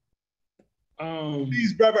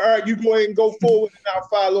 Please, Brother Eric, you go ahead and go forward, and I'll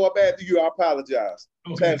follow up after you. I apologize.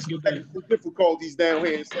 Okay. Technical difficulties down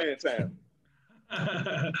here in Sandtown.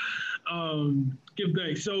 Give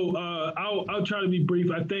thanks. So I'll try to be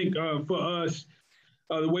brief. I think for us,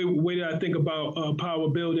 the way that I think about power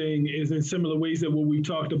building is in similar ways that what we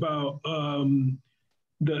talked about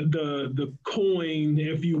the coin,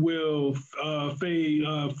 if you will,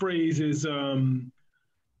 phrase is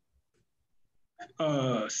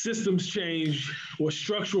systems change or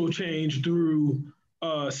structural change through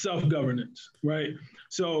self-governance, right?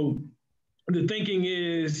 So the thinking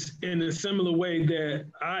is, in a similar way that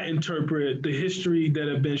I interpret the history that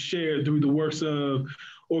have been shared through the works of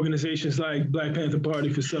organizations like Black Panther Party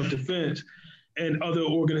for Self-Defense and other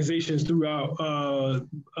organizations throughout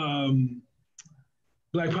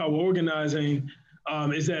Black Power organizing,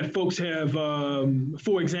 is that folks have,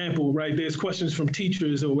 for example, right, there's questions from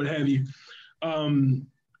teachers or what have you.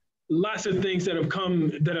 Lots of things that have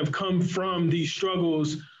come from these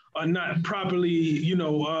struggles are not properly,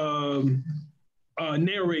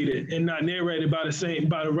 narrated and not narrated by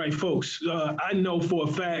the right folks. I know for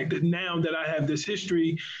a fact that now that I have this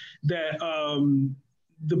history, that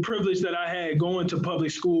the privilege that I had going to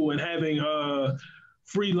public school and having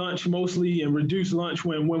free lunch mostly and reduced lunch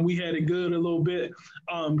when we had it good a little bit,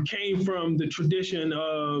 came from the tradition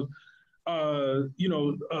of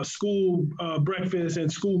school breakfast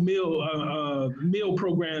and school meal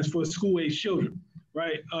programs for school-age children,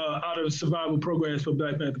 right? Out of survival programs for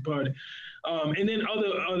Black Panther Party. And then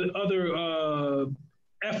other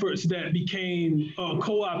efforts that became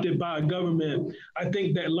co-opted by government. I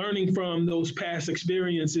think that learning from those past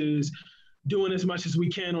experiences, doing as much as we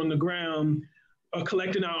can on the ground,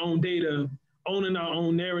 collecting our own data, owning our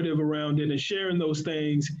own narrative around it, and sharing those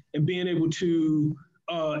things, and being able to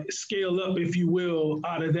scale up, if you will,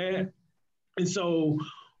 out of that. And so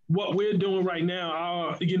what we're doing right now,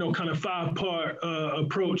 our kind of 5-part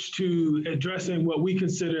approach to addressing what we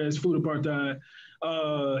consider as food apartheid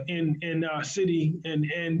in our city and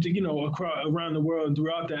across around the world and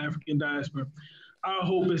throughout the African diaspora. Our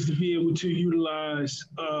hope is to be able to utilize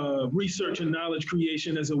research and knowledge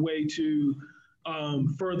creation as a way to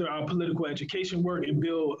further our political education work and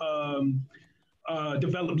build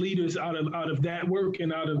develop leaders out of that work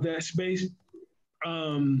and out of that space,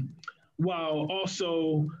 while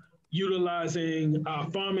also utilizing our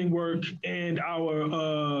farming work and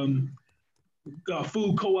our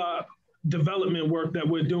food co-op development work that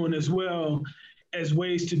we're doing as well, as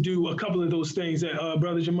ways to do a couple of those things that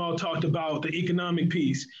Brother Jamal talked about, the economic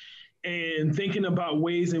piece, and thinking about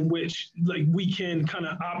ways in which we can kind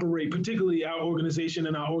of operate, particularly our organization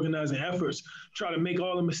and our organizing efforts, try to make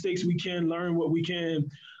all the mistakes we can, learn what we can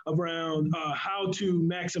around how to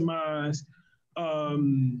maximize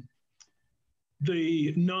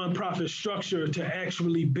the nonprofit structure to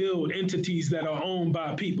actually build entities that are owned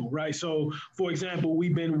by people, right? So, for example,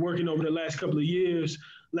 we've been working over the last couple of years,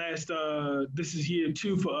 this is year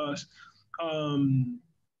 2 for us,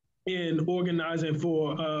 in organizing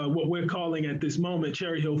for what we're calling at this moment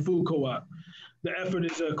Cherry Hill Food Co-op. The effort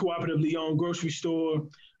is a cooperatively owned grocery store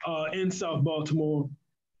in South Baltimore.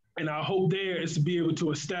 And our hope there is to be able to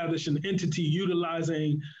establish an entity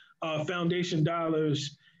utilizing foundation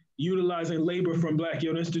dollars, utilizing labor from Black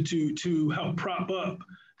Yield Institute to help prop up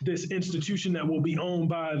this institution that will be owned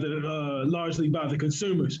by largely by the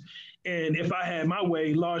consumers. And if I had my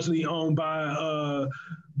way, largely owned by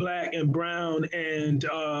Black and brown and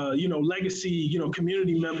legacy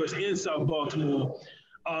community members in South Baltimore,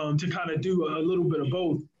 to kind of do a little bit of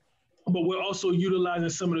both. But we're also utilizing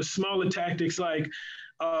some of the smaller tactics, like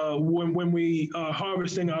when we are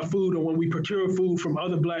harvesting our food or when we procure food from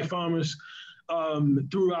other Black farmers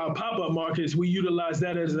through our pop-up markets. We utilize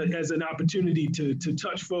that as an opportunity to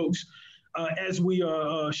touch folks as we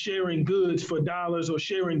are sharing goods for dollars or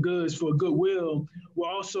sharing goods for goodwill. We're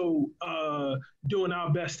also doing our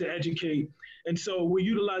best to educate. And so we're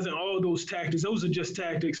utilizing all of those tactics. Those are just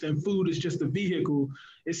tactics, and food is just a vehicle,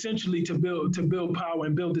 essentially, to build power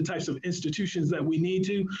and build the types of institutions that we need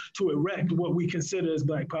to erect what we consider as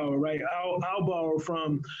Black power, right? I'll borrow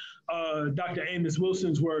from Dr. Amos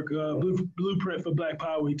Wilson's work, Blueprint for Black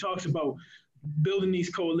Power. He talks about building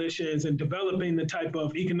these coalitions and developing the type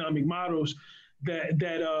of economic models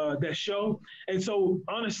that show. And so,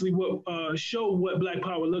 honestly, show what Black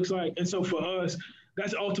power looks like. And so, for us,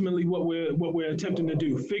 that's ultimately what we're attempting to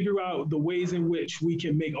do. Figure out the ways in which we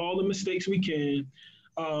can make all the mistakes we can,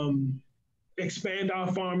 expand our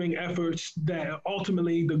farming efforts. That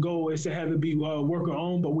ultimately the goal is to have it be worker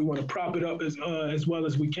owned, but we want to prop it up as well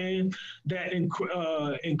as we can. That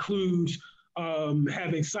includes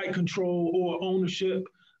having site control or ownership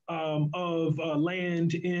of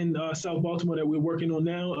land in South Baltimore that we're working on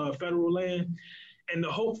now, federal land. And the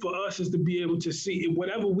hope for us is to be able to see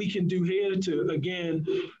whatever we can do here to, again,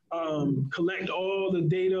 collect all the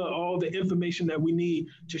data, all the information that we need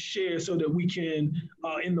to share so that we can,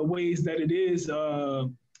 in the ways that it is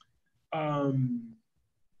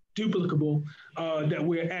duplicable, that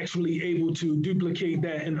we're actually able to duplicate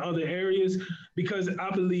that in other areas, because I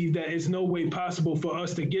believe that it's no way possible for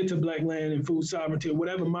us to get to Black land and food sovereignty, or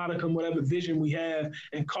whatever modicum, whatever vision we have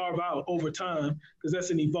and carve out over time, because that's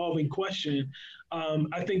an evolving question.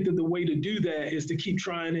 I think that the way to do that is to keep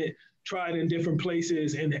try it in different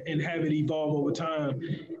places and have it evolve over time.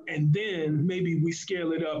 And then maybe we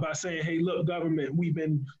scale it up by saying, hey, look, government, we've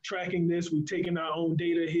been tracking this, we've taken our own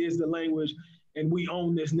data, here's the language, and we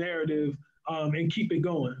own this narrative, and keep it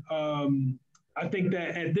going. I think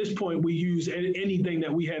that at this point we use anything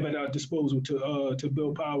that we have at our disposal to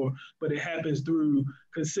build power, but it happens through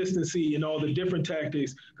consistency and all the different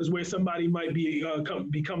tactics. Because where somebody might be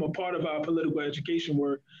become a part of our political education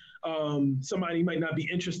work, somebody might not be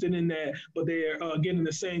interested in that, but they're getting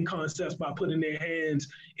the same concepts by putting their hands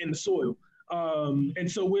in the soil. And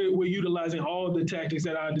so we're utilizing all the tactics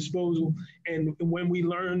at our disposal. And when we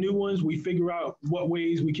learn new ones, we figure out what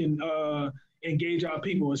ways we can engage our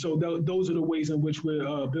people. And so those are the ways in which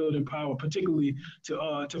we're building power, particularly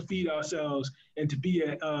to feed ourselves and to be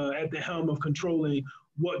at the helm of controlling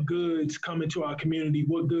what goods come into our community,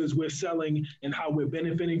 what goods we're selling, and how we're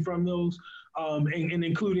benefiting from those, and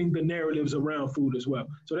including the narratives around food as well.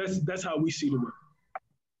 So that's how we see the work.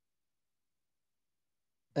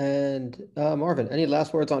 And Marvin, any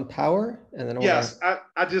last words on power? And then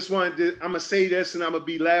I just wanted to, I'm gonna say this and I'm gonna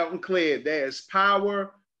be loud and clear. There's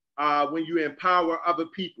power when you empower other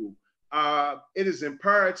people. It is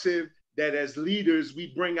imperative that as leaders,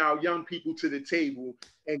 we bring our young people to the table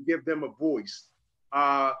and give them a voice.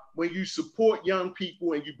 When you support young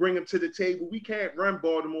people and you bring them to the table, we can't run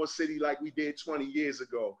Baltimore City like we did 20 years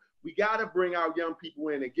ago. We gotta bring our young people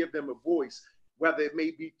in and give them a voice, whether it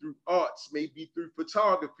may be through arts, may be through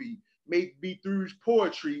photography, may be through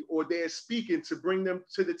poetry, or they're speaking to bring them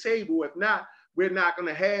to the table. If not, we're not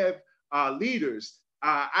gonna have leaders.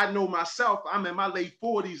 I know myself, I'm in my late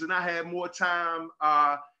 40s and I have more time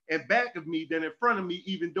in back of me than in front of me,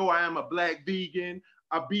 even though I am a Black vegan,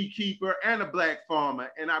 a beekeeper, and a Black farmer.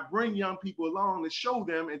 And I bring young people along to show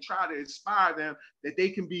them and try to inspire them that they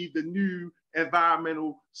can be the new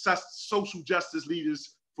environmental social justice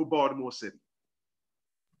leaders for Baltimore City.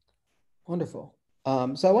 Wonderful.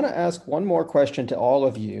 So I want to ask one more question to all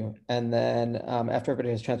of you, and then after everybody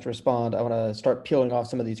has a chance to respond, I want to start peeling off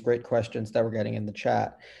some of these great questions that we're getting in the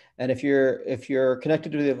chat. And if you're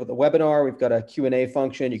connected to the webinar, we've got a Q&A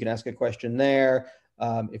function. You can ask a question there.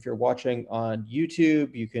 If you're watching on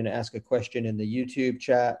YouTube, you can ask a question in the YouTube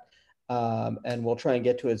chat, and we'll try and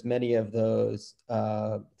get to as many of those,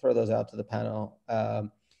 throw those out to the panel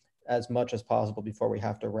as much as possible before we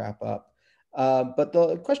have to wrap up. But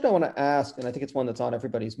the question I want to ask, and I think it's one that's on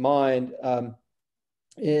everybody's mind,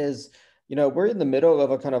 is, we're in the middle of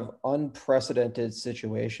a kind of unprecedented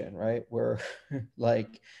situation, right? Where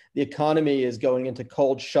like the economy is going into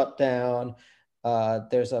cold shutdown.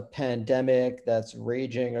 There's a pandemic that's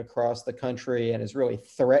raging across the country and is really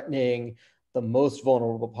threatening the most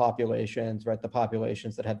vulnerable populations, right? The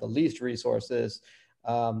populations that have the least resources,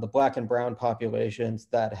 the Black and brown populations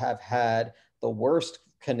that have had the worst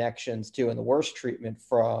connections to and the worst treatment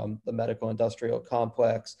from the medical industrial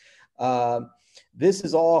complex. This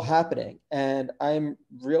is all happening. And I'm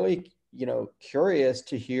really, curious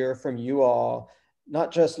to hear from you all,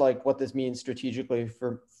 not just like what this means strategically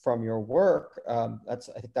from your work. I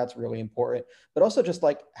think that's really important, but also just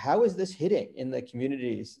like, how is this hitting in the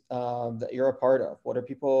communities that you're a part of?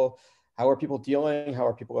 How are people dealing? How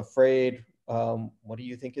are people afraid? What do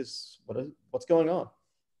you think what's going on?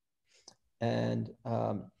 And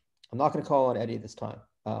I'm not going to call on Eddie this time,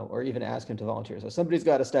 or even ask him to volunteer. So somebody's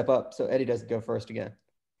got to step up so Eddie doesn't go first again.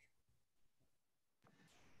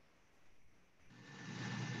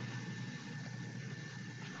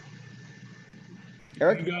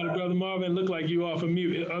 Eric? You got it, Brother Marvin. Look like you off of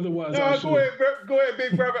mute. Otherwise, no, go ahead,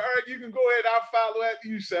 big brother Eric. You can go ahead. I'll follow after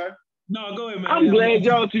you, sir. No, go ahead, man. I'm glad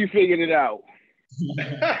y'all two figured it out.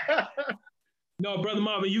 No, Brother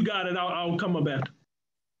Marvin, you got it. I'll come up after.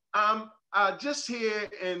 Just here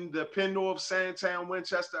in the Penn North, Sandtown,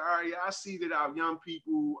 Winchester area, I see that our young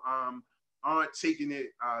people aren't taking it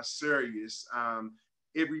serious.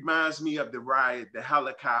 It reminds me of the riot, the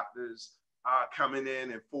helicopters coming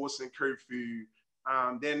in and forcing curfew.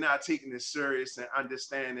 They're not taking it serious and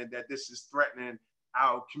understanding that this is threatening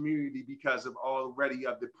our community because of already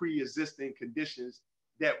of the pre-existing conditions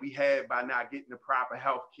that we have by not getting the proper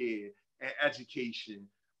health care and education.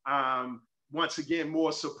 Once again,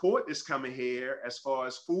 more support is coming here as far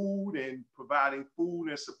as food and providing food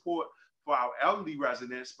and support for our elderly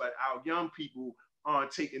residents, but our young people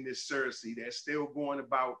aren't taking this seriously. They're still going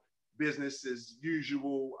about business as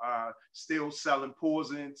usual, still selling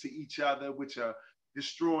poison to each other, which are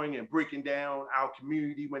destroying and breaking down our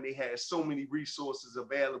community when they had so many resources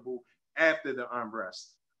available after the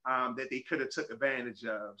unrest that they could have took advantage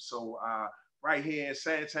of. So right here in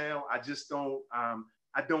Sandtown, I just don't,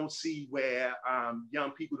 I don't see where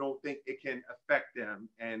young people don't think it can affect them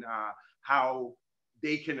and how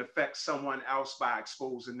they can affect someone else by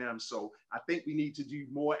exposing them. So I think we need to do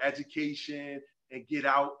more education and get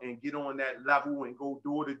out and get on that level and go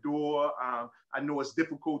door to door. I know it's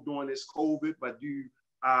difficult during this COVID, but do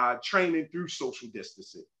training through social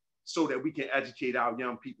distancing so that we can educate our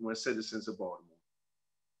young people and citizens of Baltimore.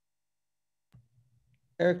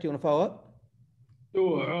 Eric, do you want to follow up?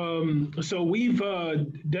 Sure. So we've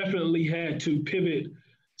definitely had to pivot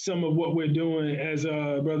some of what we're doing, as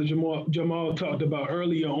Brother Jamal talked about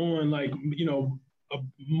earlier on. Like, you know,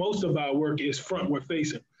 most of our work is frontward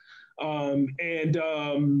facing,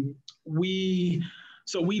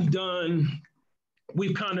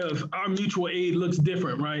 we've kind of, our mutual aid looks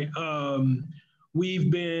different, right? We've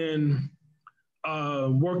been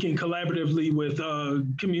working collaboratively with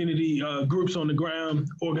community groups on the ground,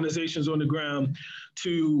 organizations on the ground,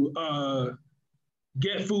 to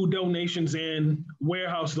get food donations in,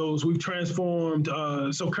 warehouse those. We've transformed,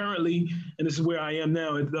 so currently, and this is where I am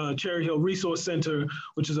now, at the Cherry Hill Resource Center,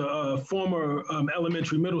 which is a former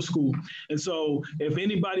elementary middle school. And so if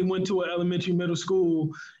anybody went to an elementary middle school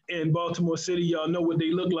in Baltimore City, y'all know what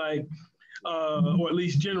they look like. Or at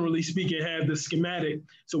least generally speaking, have the schematic.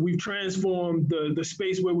 So we've transformed the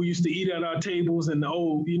space where we used to eat at our tables, and the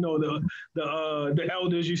old, you know, the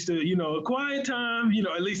elders used to, you know, quiet time, you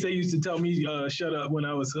know, at least they used to tell me shut up when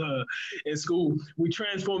I was in school. We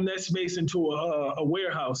transformed that space into a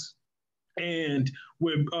warehouse, and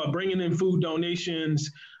we're bringing in food donations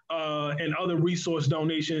and other resource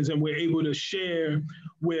donations, and we're able to share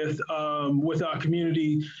with our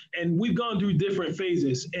community. And we've gone through different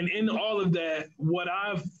phases. And in all of that, what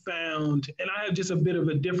I've found, and I have just a bit of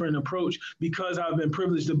a different approach because I've been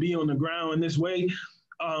privileged to be on the ground in this way,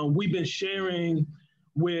 we've been sharing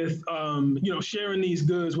with, you know, sharing these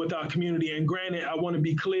goods with our community. And granted, I want to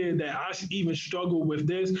be clear that I even struggle with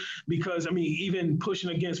this because, I mean, even pushing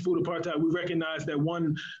against food apartheid, we recognize that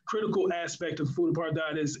one critical aspect of food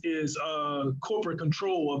apartheid is corporate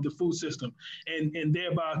control of the food system and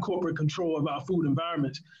thereby corporate control of our food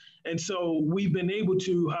environments. And so we've been able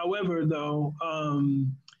to, however, though,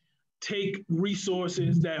 take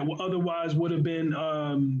resources that otherwise would have been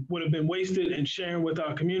wasted and sharing with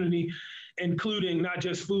our community, including not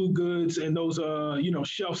just food goods and those, you know,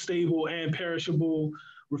 shelf stable and perishable,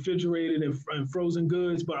 refrigerated and frozen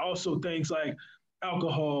goods, but also things like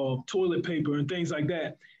alcohol, toilet paper, and things like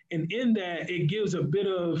that. And in that, it gives a bit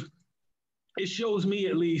of, it shows me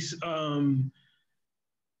at least,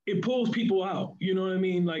 it pulls people out, you know what I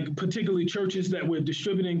mean? Like particularly churches that we're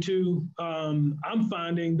distributing to, I'm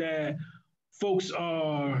finding that folks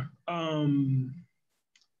are,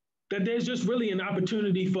 that there's just really an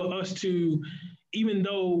opportunity for us to, even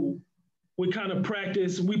though we kind of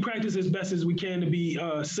practice as best as we can to be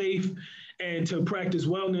safe and to practice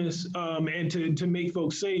wellness and to make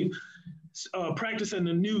folks safe, practicing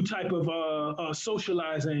a new type of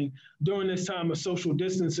socializing during this time of social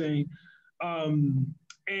distancing.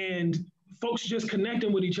 And folks just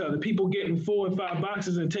connecting with each other, people getting 4 and 5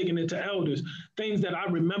 boxes and taking it to elders, things that I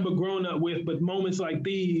remember growing up with, but moments like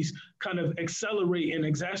these kind of accelerate and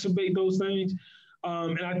exacerbate those things.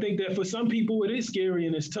 And I think that for some people it is scary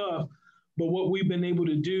and it's tough, but what we've been able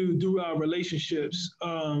to do through our relationships,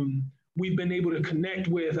 we've been able to connect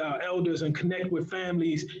with our elders and connect with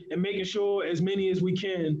families and making sure as many as we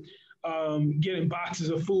can getting boxes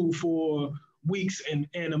of food for weeks and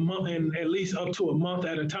a month, and at least up to a month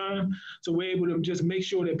at a time. So we're able to just make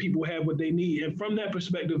sure that people have what they need. And from that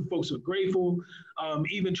perspective, folks are grateful,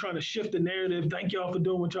 even trying to shift the narrative. Thank y'all for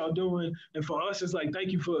doing what y'all doing. And for us, it's like,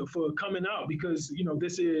 thank you for coming out, because, you know,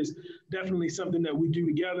 this is definitely something that we do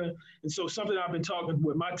together. And so something I've been talking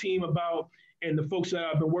with my team about and the folks that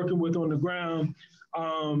I've been working with on the ground,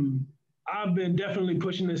 I've been definitely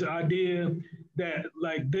pushing this idea that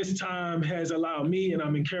like this time has allowed me, and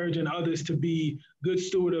I'm encouraging others to be good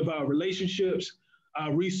steward of our relationships,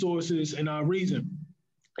 our resources, and our reason.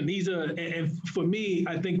 And these are, and for me,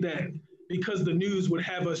 I think that because the news would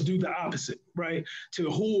have us do the opposite, right? To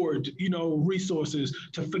hoard, you know, resources,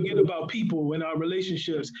 to forget about people and our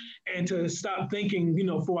relationships, and to stop thinking, you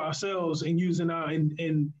know, for ourselves and using our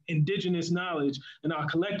indigenous knowledge and our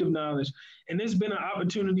collective knowledge. And there's been an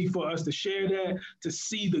opportunity for us to share that, to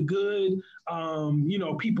see the good, you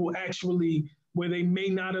know, people actually where they may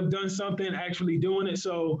not have done something, actually doing it.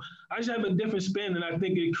 So I just have a different spin, and I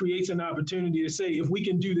think it creates an opportunity to say, if we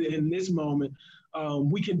can do that in this moment,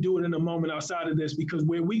 we can do it in a moment outside of this, because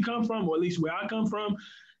where we come from, or at least where I come from,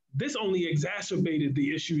 this only exacerbated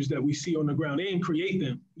the issues that we see on the ground. They didn't create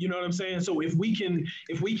them. You know what I'm saying? So if we can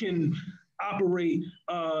operate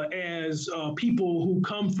as people who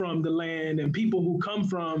come from the land, and people who come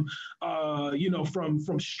from,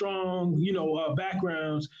 from strong,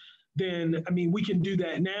 backgrounds, then, I mean, we can do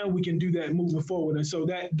that now. We can do that moving forward. And so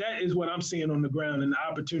that is what I'm seeing on the ground, and the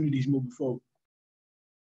opportunities moving forward.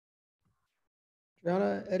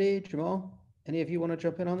 Brianna, Eddie, Jamal, any of you want to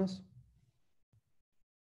jump in on this?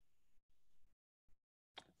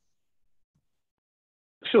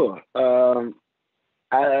 Sure.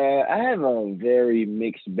 I have a very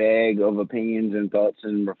mixed bag of opinions and thoughts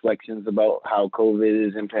and reflections about how COVID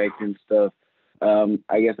is impacting stuff.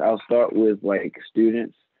 I guess I'll start with like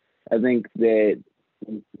students. I think that,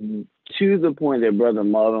 to the point that Brother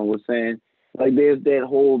Marvin was saying, like there's that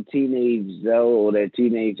whole teenage zeal or that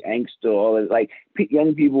teenage angst or all that. Like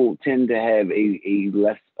young people tend to have a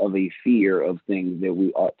less of a fear of things that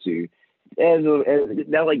we ought to.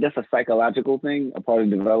 That's a psychological thing, a part of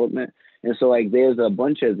development. And so like there's a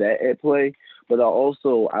bunch of that at play. But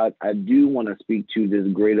I do want to speak to this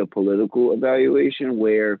greater political evaluation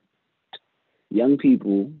where young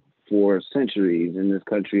people for centuries in this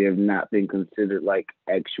country have not been considered like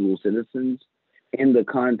actual citizens, in the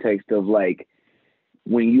context of like,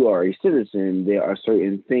 when you are a citizen, there are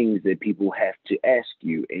certain things that people have to ask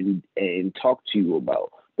you and talk to you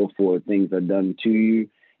about before things are done to you.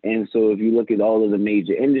 And so if you look at all of the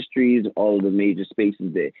major industries, all of the major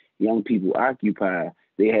spaces that young people occupy,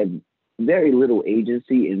 they have very little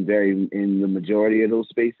agency in the majority of those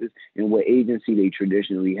spaces. And what agency they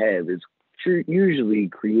traditionally have is usually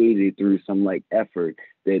created through some like effort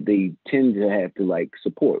that they tend to have to like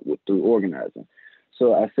support through organizing.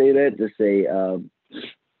 So I say that to say,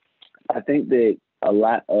 I think that a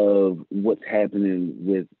lot of what's happening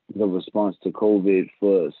with the response to COVID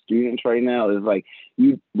for students right now is like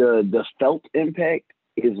the felt impact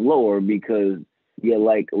is lower because your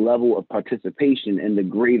like level of participation in the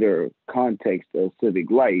greater context of civic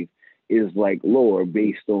life is like lower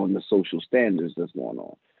based on the social standards that's going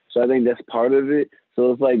on. So I think that's part of it.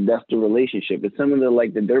 So it's like, that's the relationship. It's similar to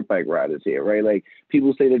like the dirt bike riders here, right? Like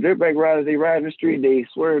people say the dirt bike riders, they ride in the street, they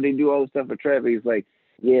swerve, they do all this stuff for traffic. It's like,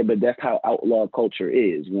 yeah, but that's how outlaw culture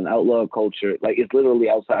is. When outlaw culture, like it's literally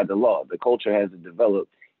outside the law. The culture has to develop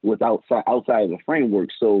outside of the framework.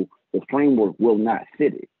 So the framework will not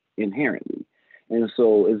fit it inherently. And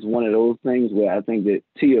so it's one of those things where I think that,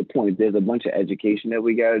 to your point, there's a bunch of education that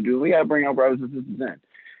we got to do. We got to bring our brothers and sisters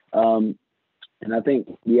in. And I think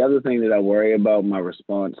the other thing that I worry about my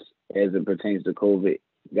response as it pertains to COVID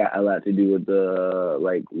got a lot to do with the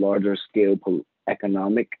like larger scale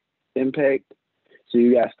economic impact. So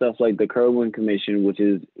you got stuff like the Kerwin Commission, which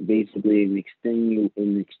is basically an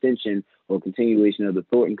extension or continuation of the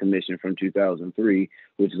Thornton Commission from 2003,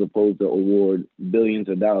 which is supposed to award billions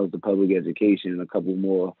of dollars to public education and a couple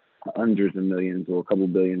more hundreds of millions or a couple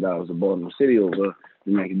 $1 billion to Baltimore City over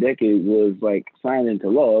the next decade, was like signed into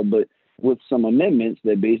law, but with some amendments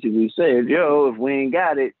that basically said, if we ain't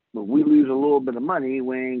got it, but we lose a little bit of money,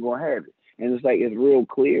 we ain't gonna have it. And it's like, it's real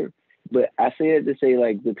clear. But I say it to say,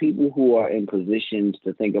 like, the people who are in positions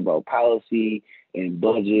to think about policy and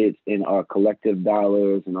budgets and our collective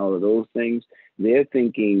dollars and all of those things, they're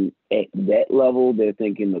thinking at that level, they're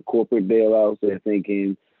thinking the corporate bailouts, they're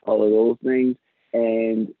thinking all of those things.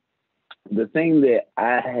 And the thing that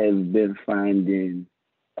I have been finding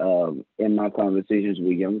in my conversations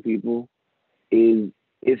with young people is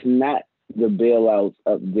it's not the bailouts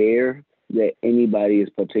up there that anybody is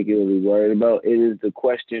particularly worried about. It is the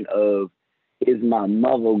question of, is my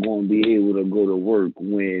mother going to be able to go to work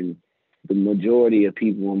when the majority of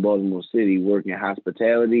people in Baltimore City work in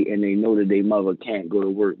hospitality and they know that their mother can't go to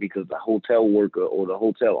work because the hotel worker or the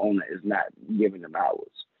hotel owner is not giving them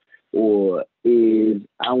hours? Or is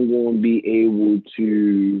I'm going to be able to,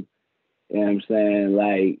 you know what I'm saying,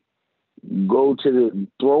 like, go to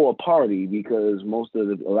throw a party because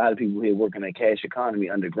a lot of people here work in a cash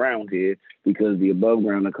economy underground here because the above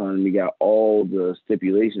ground economy got all the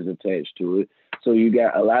stipulations attached to it. So you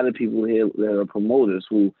got a lot of people here that are promoters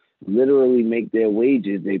who literally make their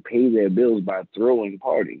wages, they pay their bills by throwing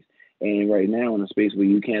parties. And right now, in a space where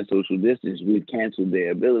you can't social distance, we've canceled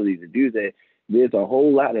their ability to do that. There's a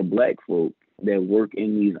whole lot of Black folk that work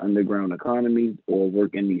in these underground economies or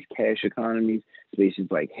work in these cash economies, spaces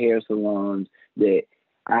like hair salons, that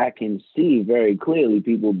I can see very clearly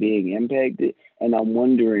people being impacted. And I'm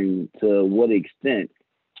wondering to what extent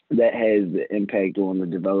that has the impact on the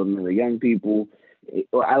development of young people.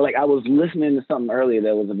 I was listening to something earlier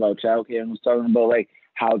that was about childcare and was talking about like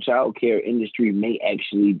how childcare industry may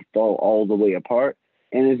actually fall all the way apart.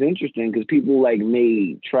 And it's interesting because people like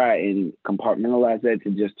may try and compartmentalize that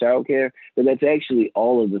to just childcare, but that's actually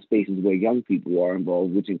all of the spaces where young people are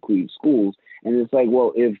involved, which includes schools. And it's like,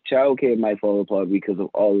 well, if childcare might fall apart because of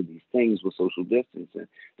all of these things with social distancing,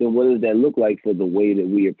 then what does that look like for the way that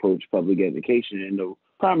we approach public education and the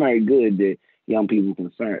primary good that young people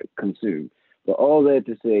consume? But all that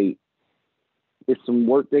to say, it's some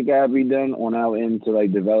work that got to be done on our end to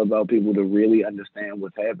like develop our people to really understand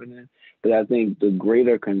what's happening. But I think the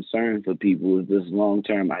greater concern for people is this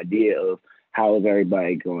long-term idea of how is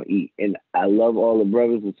everybody going to eat. And I love all the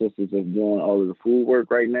brothers and sisters that's doing all of the food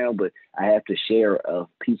work right now, but I have to share a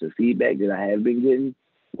piece of feedback that I have been getting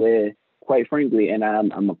where, quite frankly, and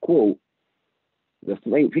I'm a quote, the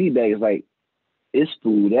feedback is like, it's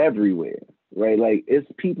food everywhere. Right, like it's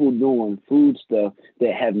people doing food stuff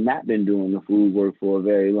that have not been doing the food work for a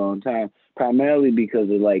very long time, primarily because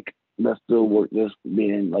of like that's still work just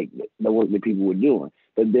being like the work that people were doing.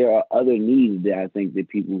 But there are other needs that I think that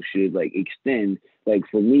people should like extend. Like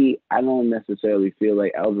for me, I don't necessarily feel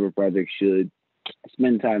like Algebra Project should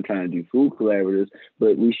spend time trying to do food collaboratives,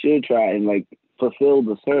 but we should try and like fulfill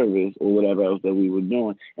the service or whatever else that we were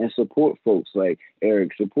doing and support folks like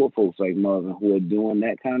Eric, support folks like Marvin who are doing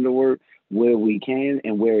that kind of work where we can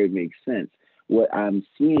and where it makes sense. What I'm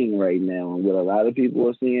seeing right now and what a lot of people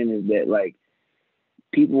are seeing is that like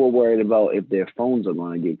people are worried about if their phones are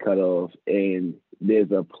going to get cut off, and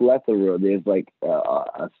there's a plethora, there's like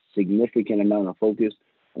a significant amount of focus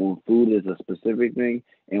on food as a specific thing.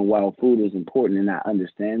 And while food is important and I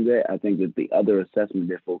understand that, I think that the other assessment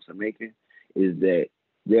that folks are making is that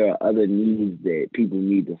there are other needs that people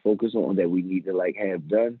need to focus on that we need to like have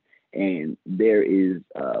done. And there is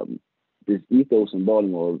this ethos in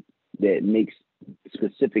Baltimore that makes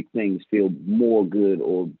specific things feel more good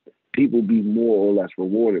or people be more or less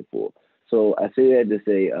rewarded for. So I say that to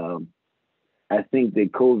say, I think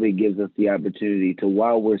that COVID gives us the opportunity to,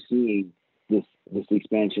 while we're seeing this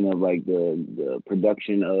expansion of like the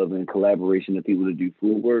production of and collaboration of people to do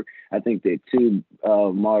food work, I think that to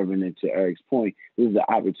Marvin and to Eric's point, this is the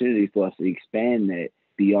opportunity for us to expand that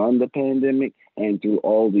beyond the pandemic and through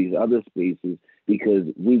all these other spaces, because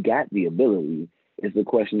we got the ability. It's a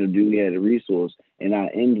question of do we have the resource? And I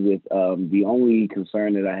end with the only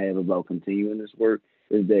concern that I have about continuing this work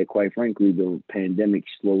is that, quite frankly, the pandemic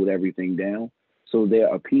slowed everything down. So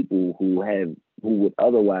there are people who would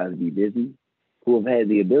otherwise be busy, who have had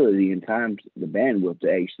the ability and time, the bandwidth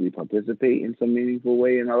to actually participate in some meaningful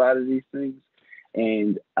way in a lot of these things.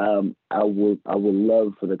 And I would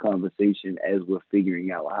love for the conversation as we're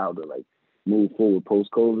figuring out how to like move forward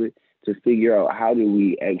post-COVID to figure out how do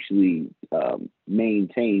we actually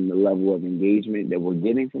maintain the level of engagement that we're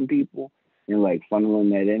getting from people and like funneling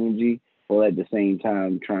that energy, while at the same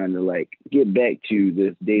time trying to like get back to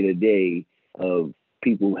this day-to-day of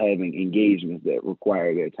people having engagements that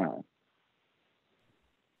require their time.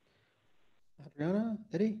 Adriana,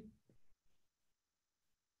 Eddie?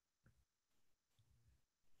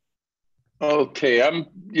 Okay,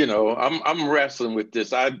 I'm wrestling with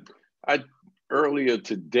this. I earlier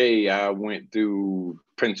today I went through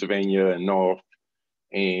Pennsylvania and North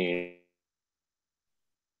and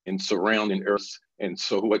surrounding areas. And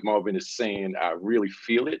so what Marvin is saying, I really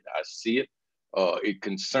feel it. I see it. It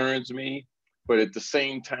concerns me. But at the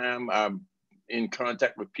same time, I'm in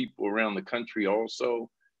contact with people around the country also.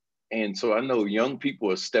 And so I know young people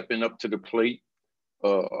are stepping up to the plate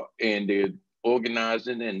and they're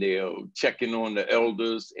organizing and they're checking on the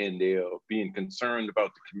elders and they're being concerned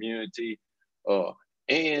about the community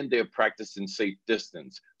and they're practicing safe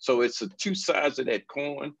distance. So it's two sides of that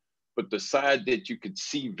coin, but the side that you could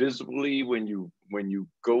see visibly when you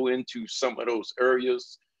go into some of those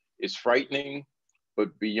areas is frightening.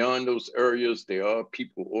 But beyond those areas, there are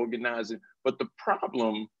people organizing. But the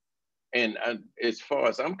problem, and as far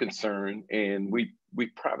as I'm concerned, and we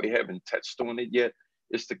probably haven't touched on it yet,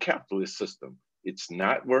 it's the capitalist system. It's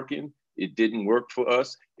not working. It didn't work for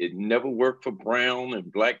us. It never worked for brown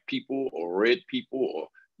and black people or red people or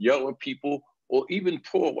yellow people or even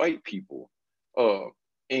poor white people.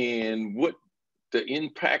 And what the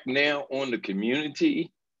impact now on the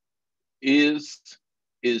community is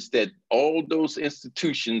that all those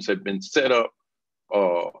institutions have been set up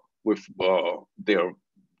with their,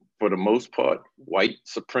 for the most part, white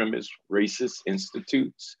supremacist, racist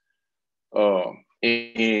institutes.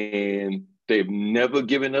 And they've never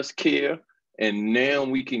given us care. And now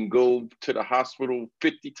we can go to the hospital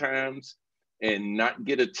 50 times and not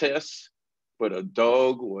get a test, but a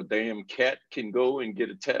dog or a damn cat can go and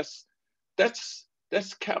get a test. That's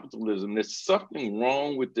capitalism. There's something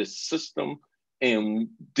wrong with this system. And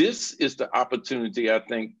this is the opportunity, I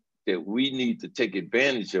think, that we need to take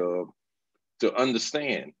advantage of to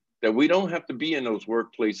understand that we don't have to be in those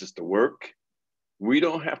workplaces to work. We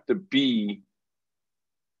don't have to be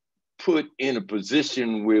put in a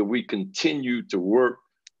position where we continue to work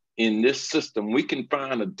in this system. We can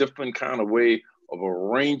find a different kind of way of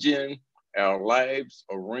arranging our lives,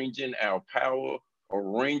 arranging our power,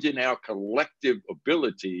 arranging our collective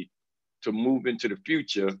ability to move into the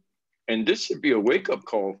future. And this should be a wake-up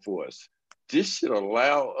call for us. This should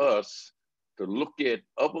allow us to look at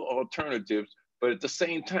other alternatives, but at the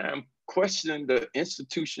same time, questioning the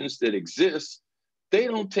institutions that exist. They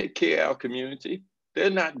don't take care of our community. They're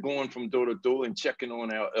not going from door to door and checking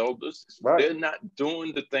on our elders. Right. They're not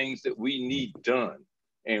doing the things that we need done.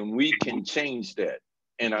 And we can change that.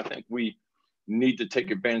 And I think we need to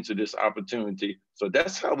take advantage of this opportunity. So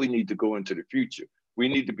that's how we need to go into the future. We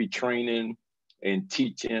need to be training and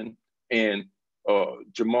teaching. And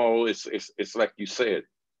Jamal, it's like you said,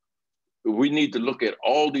 we need to look at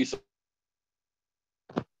all these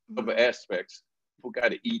other aspects. People got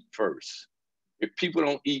to eat first. If people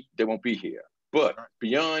don't eat, they won't be here. But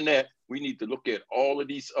beyond that, we need to look at all of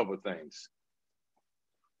these other things.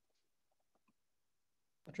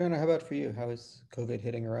 Adriana, how about for you? How is COVID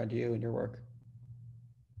hitting around you and your work?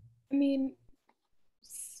 I mean,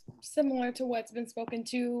 similar to what's been spoken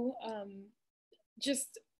to,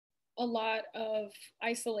 just a lot of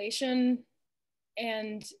isolation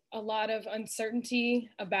and a lot of uncertainty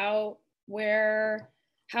about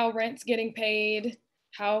how rent's getting paid,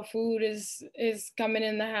 how food is coming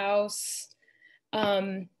in the house.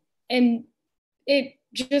 And it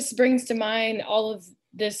just brings to mind all of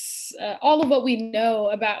this, all of what we know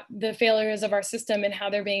about the failures of our system and how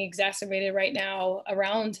they're being exacerbated right now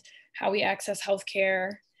around how we access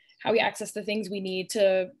healthcare, how we access the things we need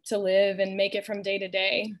to live and make it from day to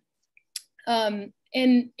day. And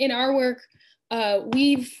in our work,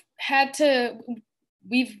 we've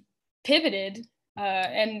pivoted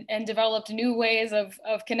and developed new ways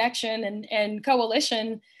of connection and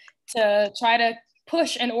coalition to try to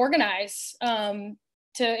push and organize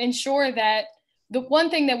to ensure that the one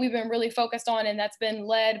thing that we've been really focused on, and that's been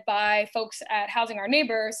led by folks at Housing Our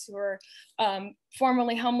Neighbors, who are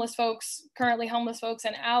formerly homeless folks, currently homeless folks,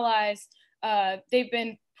 and allies, they've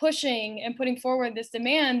been pushing and putting forward this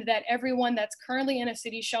demand that everyone that's currently in a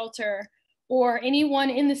city shelter or anyone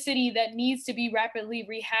in the city that needs to be rapidly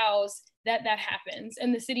rehoused, that happens.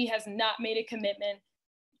 And the city has not made a commitment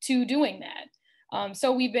to doing that.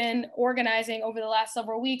 So we've been organizing over the last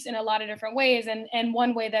several weeks in a lot of different ways. And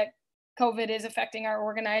one way that COVID is affecting our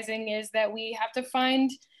organizing is that we have to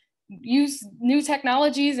use new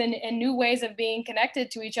technologies and new ways of being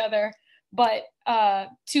connected to each other, but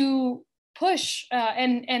to push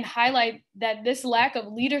and highlight that this lack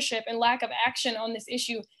of leadership and lack of action on this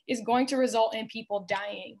issue is going to result in people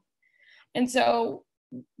dying. And so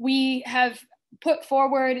we have put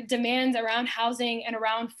forward demands around housing and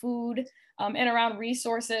around food and around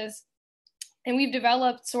resources. And we've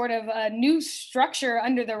developed sort of a new structure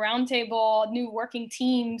under the roundtable, new working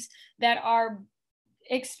teams that are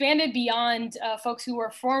expanded beyond folks who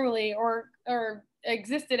were formerly or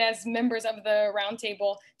existed as members of the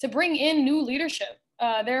roundtable to bring in new leadership.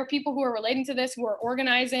 There are people who are relating to this, who are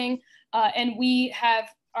organizing, and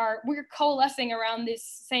we're coalescing around this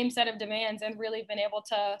same set of demands and really been able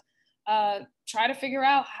to try to figure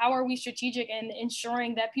out how are we strategic in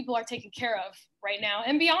ensuring that people are taken care of right now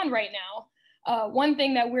and beyond right now. One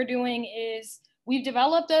thing that we're doing is we've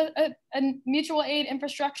developed a mutual aid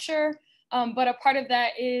infrastructure, but a part of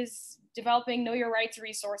that is developing Know Your Rights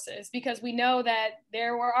resources, because we know that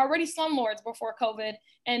there were already slumlords before COVID.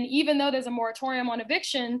 And even though there's a moratorium on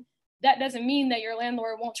eviction, that doesn't mean that your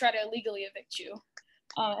landlord won't try to illegally evict you.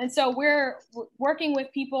 And so we're working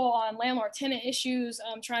with people on landlord-tenant issues,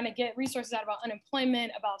 trying to get resources out about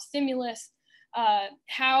unemployment, about stimulus,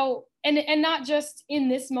 and not just in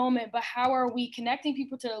this moment, but how are we connecting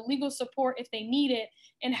people to legal support if they need it?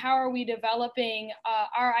 And how are we developing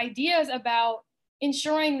our ideas about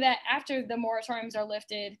ensuring that after the moratoriums are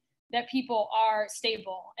lifted, that people are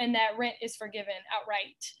stable and that rent is forgiven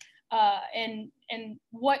outright, and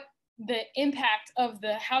what the impact of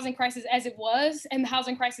the housing crisis as it was and the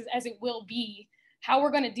housing crisis as it will be, how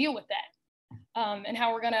we're going to deal with that, and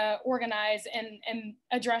how we're going to organize and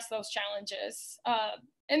address those challenges.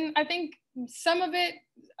 And I think some of it,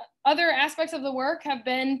 other aspects of the work have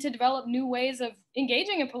been to develop new ways of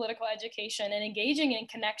engaging in political education and engaging in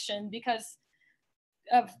connection, because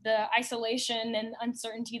the isolation and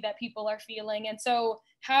uncertainty that people are feeling. And so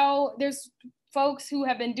how there's folks who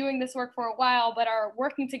have been doing this work for a while, but are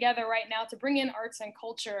working together right now to bring in arts and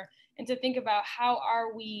culture and to think about how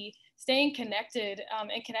are we staying connected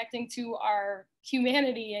and connecting to our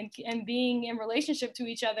humanity and being in relationship to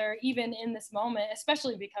each other, even in this moment,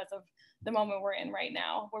 especially because of the moment we're in right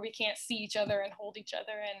now, where we can't see each other and hold each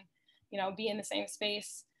other and, you know, be in the same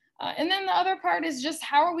space. And then the other part is just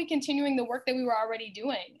how are we continuing the work that we were already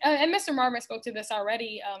doing? And Mr. Marmer spoke to this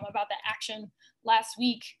already about the action last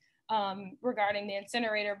week regarding the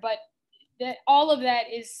incinerator, but that all of that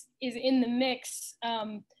is in the mix.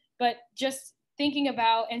 But just thinking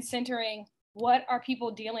about and centering what are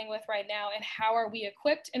people dealing with right now and how are we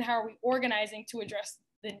equipped and how are we organizing to address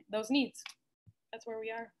those needs? That's where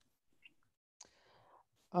we are.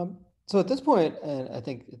 So at this point, and I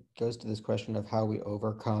think it goes to this question of how we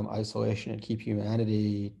overcome isolation and keep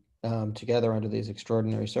humanity together under these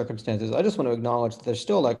extraordinary circumstances. I just want to acknowledge that there's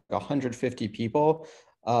still like 150 people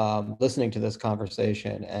listening to this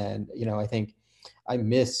conversation. And, you know, I think I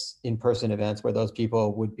miss in-person events where those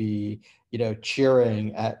people would be, you know,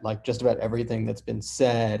 cheering at like just about everything that's been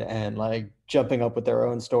said and like jumping up with their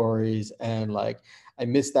own stories. And like, I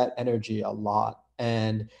miss that energy a lot.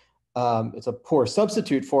 And it's a poor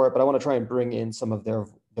substitute for it, but I want to try and bring in some of their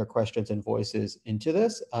questions and voices into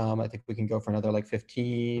this. I think we can go for another like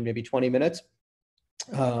 15, maybe 20 minutes.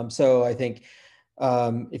 So I think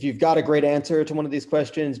if you've got a great answer to one of these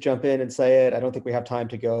questions, jump in and say it. I don't think we have time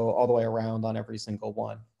to go all the way around on every single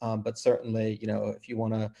one, but certainly, you know, if you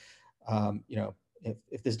want to, you know,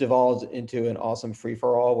 if this devolves into an awesome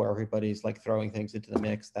free-for-all where everybody's like throwing things into the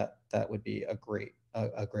mix, that would be a great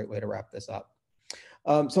way to wrap this up.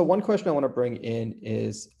 So one question I want to bring in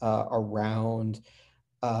is around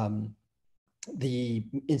the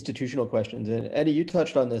institutional questions. And Eddie, you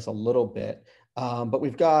touched on this a little bit, but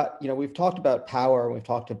we've got, you know, we've talked about power, we've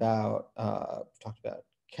talked about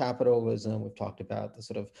capitalism, we've talked about the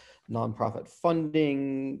sort of nonprofit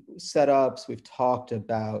funding setups, we've talked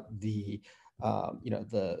about the you know,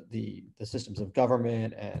 the systems of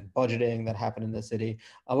government and budgeting that happen in the city,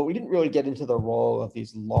 but we didn't really get into the role of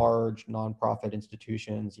these large nonprofit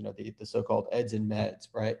institutions, you know, the so-called eds and meds,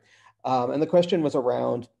 right? And the question was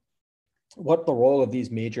around what the role of these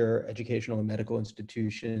major educational and medical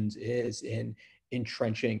institutions is in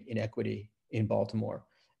entrenching inequity in Baltimore.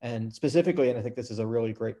 And specifically, and I think this is a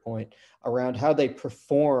really great point, around how they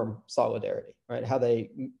perform solidarity, right? How they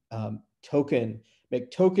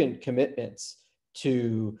make token commitments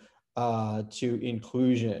to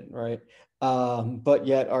inclusion, right? But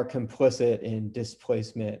yet are complicit in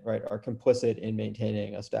displacement, right? Are complicit in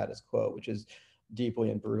maintaining a status quo, which is deeply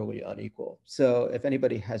and brutally unequal. So if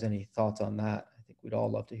anybody has any thoughts on that, I think we'd all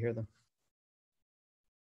love to hear them.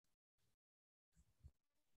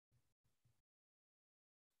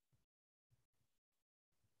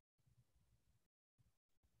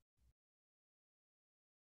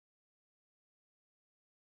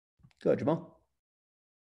 Go ahead, Jamal.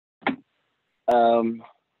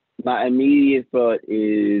 My immediate thought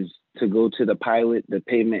is to go to the pilot, the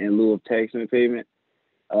payment in lieu of taxing payment.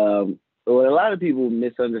 What a lot of people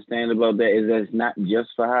misunderstand about that is that it's not just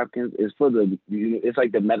for Hopkins, it's for it's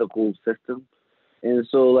like the medical system. And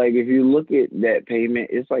so like, if you look at that payment,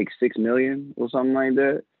 it's like $6 million or something like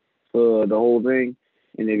that for the whole thing.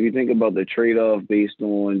 And if you think about the trade-off based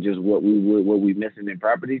we missing in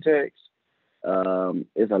property tax,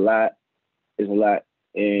 it's a lot,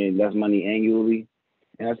 and that's money annually.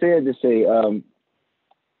 And I say that to say,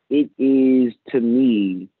 it is, to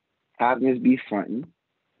me, Hopkins be fronting.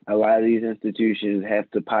 A lot of these institutions have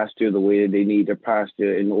to posture the way that they need to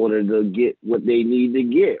posture in order to get what they need to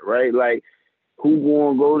get, right? Like, who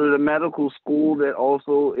gonna go to the medical school that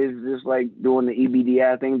also is just like doing the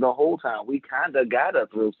EBDI thing the whole time? We kind of gotta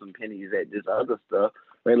throw some pennies at this other stuff,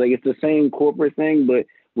 right? Like, it's the same corporate thing, but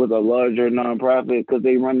with a larger nonprofit because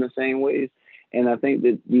they run the same ways. And I think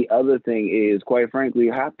that the other thing is, quite frankly,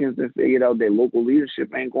 Hopkins has figured out that local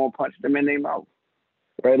leadership ain't gonna punch them in their mouth,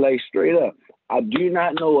 right? Like, straight up. I do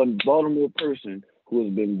not know a Baltimore person who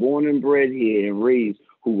has been born and bred here and raised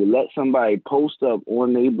who would let somebody post up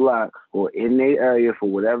on their block or in their area for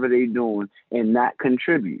whatever they're doing and not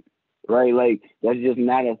contribute, right? Like, that's just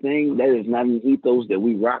not a thing. That is not an ethos that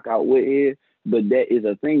we rock out with here, but that is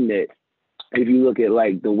a thing that, if you look at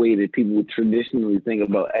like the way that people traditionally think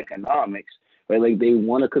about economics, right? Like, they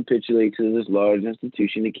want to capitulate to this large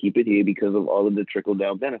institution to keep it here because of all of the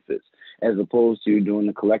trickle-down benefits, as opposed to doing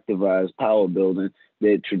the collectivized power building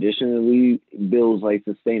that traditionally builds like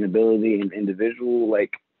sustainability and individual,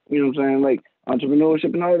 like, you know what I'm saying, like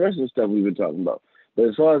entrepreneurship and all the rest of the stuff we've been talking about. But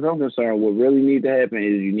as far as I'm concerned, what really needs to happen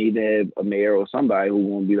is you need to have a mayor or somebody who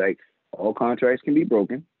won't be like, all contracts can be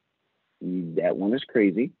broken. That one is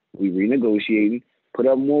crazy. We renegotiating, put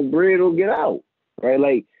up more bread or get out, right?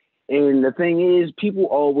 Like, and the thing is, people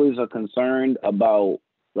always are concerned about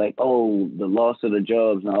like, oh, the loss of the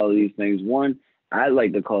jobs and all of these things. One, I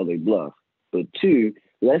like to call it bluff. But two,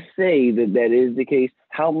 let's say that that is the case.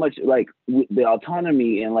 How much, like, the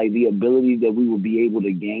autonomy and like the ability that we will be able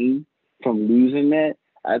to gain from losing that,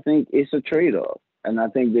 I think it's a trade-off. And I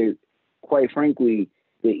think that, quite frankly,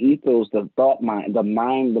 the ethos, the thought mind, the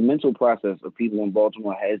mental process of people in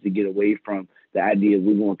Baltimore has to get away from the idea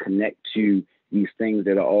we're going to connect to these things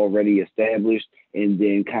that are already established and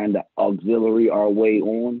then kind of auxiliary our way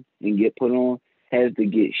on and get put on, has to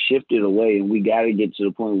get shifted away. And we got to get to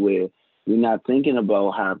the point where we're not thinking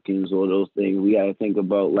about Hopkins or those things. We got to think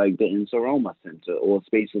about like the Inseroma Center or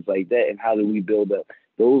spaces like that, and how do we build up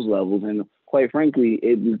those levels. And quite frankly,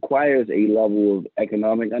 it requires a level of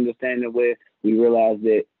economic understanding where we realize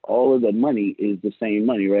that all of the money is the same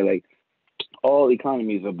money, right? Like all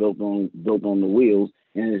economies are built on the wheels,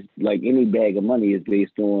 and it's like any bag of money is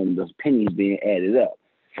based on the pennies being added up.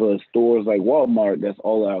 For stores like Walmart, that's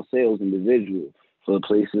all our sales individual. For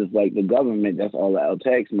places like the government, that's all our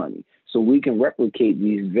tax money. So we can replicate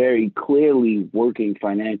these very clearly working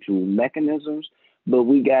financial mechanisms, but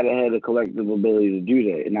we got to have a collective ability to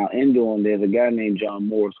do that. And I'll end on, there's a guy named John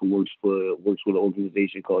Morris who works with an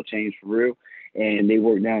organization called Change for Real, and they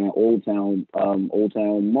work down in Old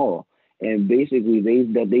Town Mall. And basically, they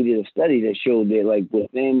did a study that showed that like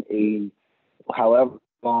within a however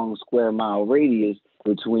long square mile radius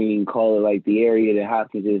between, call it like the area that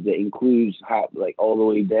Hopkins is, that includes like all the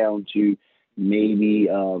way down to maybe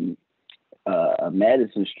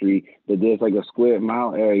Madison Street, but there's like a square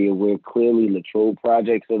mile area where clearly Latrobe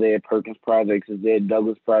projects are there, Perkins projects is there,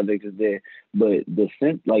 Douglas projects is there, but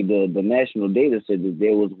the national data said that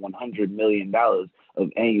there was $100 million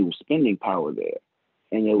of annual spending power there.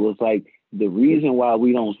 And it was like, the reason why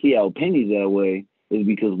we don't see our pennies that way is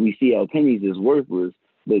because we see our pennies as worthless,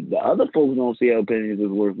 but the other folks don't see our pennies as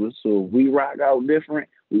worthless. So if we rock out different,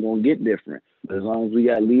 we're going to get different. But as long as we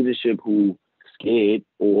got leadership who scared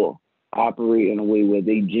or operate in a way where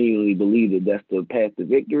they genuinely believe that that's the path to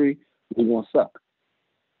victory, we're going to suck.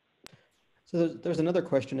 So there's another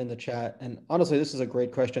question in the chat, and honestly, this is a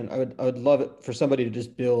great question. I would love it for somebody to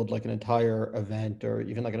just build like an entire event or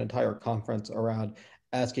even like an entire conference around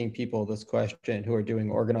asking people this question who are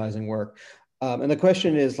doing organizing work. And the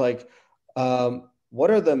question is like,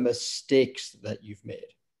 what are the mistakes that you've made?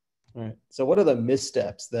 All right. So what are the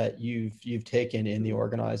missteps that you've taken in the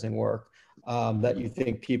organizing work that you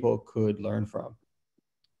think people could learn from?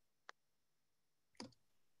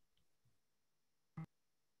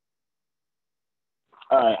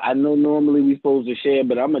 All right, I know normally we're supposed to share,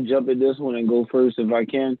 but I'm going to jump at this one and go first if I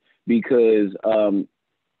can, because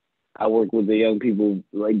I work with the young people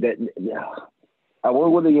like that. I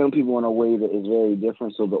work with the young people in a way that is very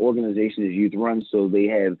different. So the organization is youth run, so they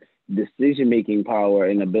have decision-making power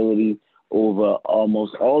and ability over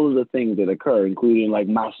almost all of the things that occur, including like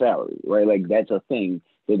my salary, right? Like that's a thing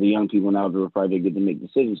that the young people in the Outdoor Project get to make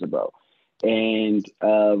decisions about. And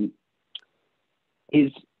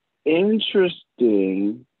it's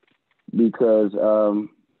interesting because, I'm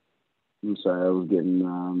sorry, I was getting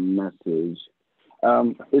a message.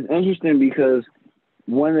 It's interesting because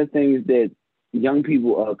one of the things that young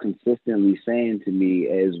people are consistently saying to me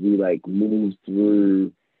as we like move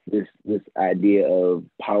through this idea of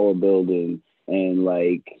power building and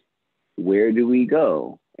like, where do we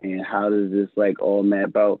go and how does this like all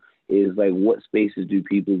map out, is like, what spaces do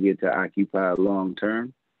people get to occupy long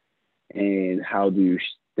term, and how do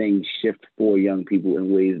things shift for young people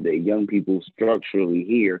in ways that young people structurally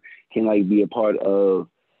here can like be a part of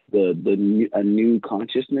a new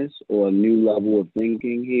consciousness or a new level of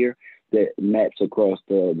thinking here that maps across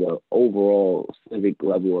the overall civic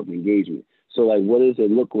level of engagement. So like, what does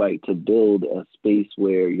it look like to build a space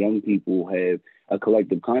where young people have a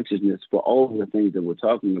collective consciousness for all of the things that we're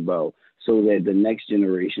talking about, so that the next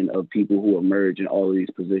generation of people who emerge in all of these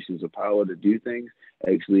positions of power to do things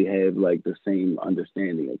actually have like the same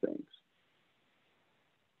understanding of things?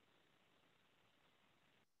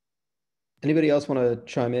 Anybody else want to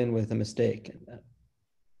chime in with a mistake?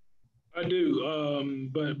 I do,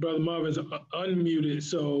 but Brother Marvin's unmuted,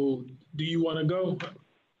 so do you want to go?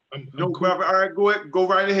 No, cool. Brother, all right, go ahead, go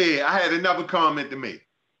right ahead. I had another comment to make.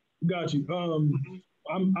 Got you.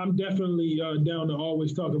 I'm definitely down to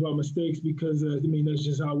always talk about mistakes because, I mean, that's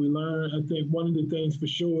just how we learn. I think one of the things for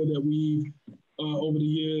sure that we've, over the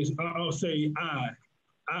years, I'll say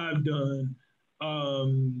I've done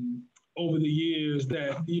over the years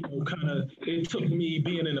that, kind of, it took me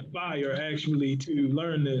being in the fire actually to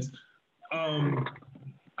learn this.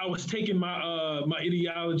 I was taking my my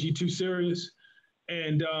ideology too serious,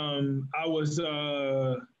 and I was,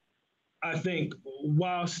 I think,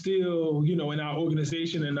 while still, in our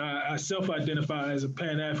organization, and I self-identify as a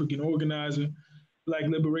Pan-African organizer, Black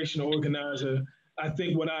liberation organizer. I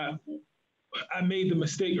think what I made the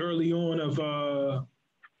mistake early on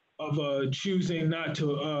of choosing not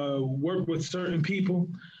to work with certain people,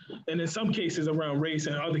 and in some cases around race,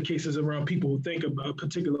 and other cases around people who think a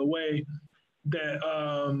particular way, that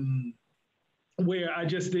where I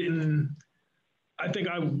just didn't. I think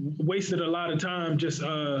I wasted a lot of time just,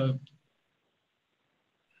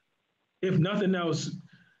 if nothing else,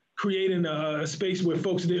 creating a space where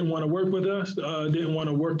folks didn't want to work with us, didn't want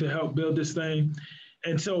to work to help build this thing.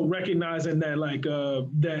 And so recognizing that, like,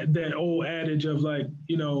 that old adage of, like,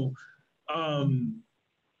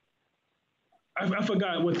 I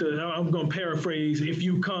forgot what I'm going to paraphrase. If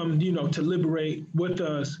you come, to liberate with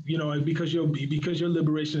us, because your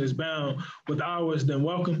liberation is bound with ours, then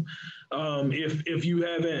welcome. If you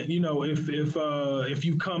haven't, if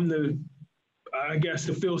you come to, I guess,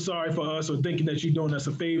 to feel sorry for us or thinking that you're doing us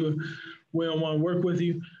a favor, we don't want to work with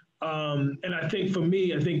you. And I think for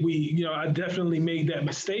me, I definitely made that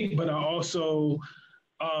mistake, but I also,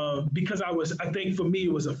 because I think for me,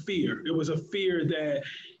 it was a fear. It was a fear that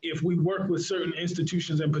if we work with certain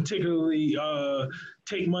institutions, and particularly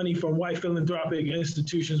take money from white philanthropic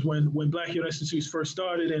institutions, when Black Youth Institutes first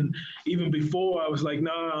started, and even before, I was like,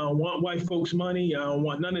 nah, I don't want white folks' money. I don't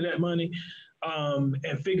want none of that money.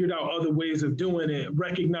 And figured out other ways of doing it,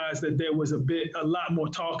 recognized that there was a lot more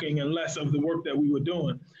talking and less of the work that we were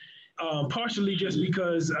doing. Partially just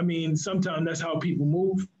because, sometimes that's how people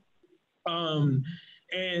move.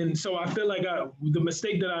 And so I feel like the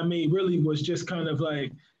mistake that I made really was just kind of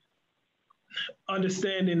like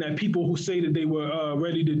understanding that people who say that they were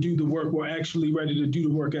ready to do the work were actually ready to do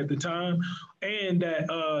the work at the time, and that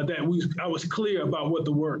I was clear about what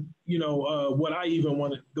the work, what I even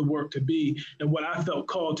wanted the work to be, and what I felt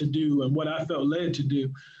called to do, and what I felt led to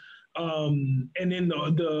do. And then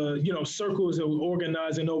the circles of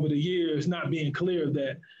organizing over the years, not being clear of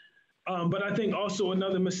that. But I think also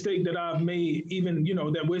another mistake that I've made, even,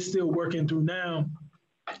 that we're still working through now,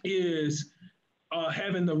 is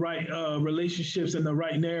having the right relationships and the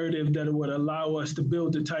right narrative that would allow us to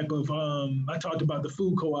build the type of, I talked about the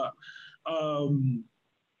food co-op,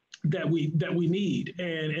 that we need.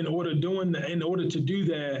 And in order to do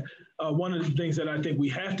that, one of the things that I think we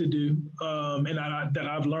have to do, and that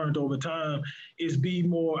I've learned over time, is be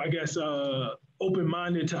more, I guess,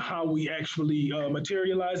 open-minded to how we actually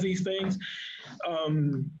materialize these things.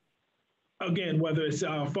 Again, whether it's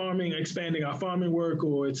farming, expanding our farming work,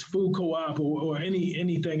 or it's food co-op, or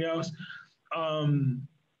anything else. And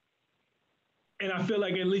I feel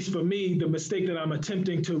like, at least for me, the mistake that I'm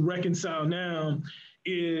attempting to reconcile now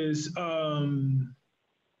is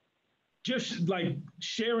just like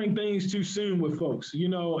sharing things too soon with folks,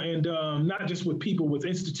 and not just with people, with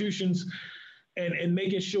institutions, and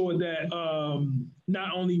making sure that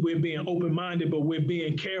not only we're being open-minded, but we're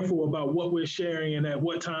being careful about what we're sharing and at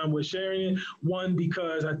what time we're sharing it. One,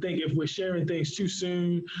 because I think if we're sharing things too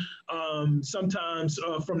soon, sometimes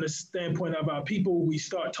from the standpoint of our people, we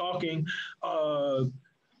start talking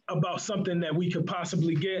about something that we could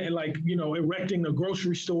possibly get, and like, erecting a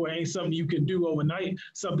grocery store ain't something you can do overnight,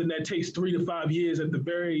 something that takes 3 to 5 years at the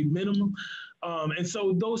very minimum. And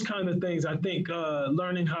so those kind of things, I think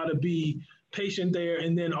learning how to be patient there.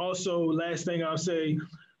 And then also, last thing I'll say,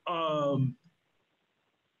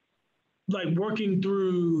 like working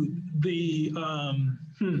through the,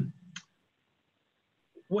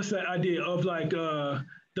 what's that idea of, like, the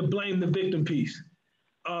blame the victim piece.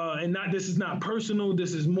 And this is not personal,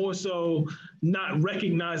 this is more so not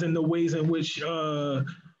recognizing the ways in which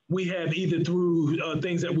we have, either through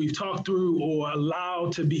things that we've talked through or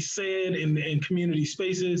allowed to be said in community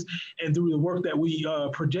spaces, and through the work that we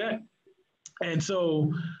project. And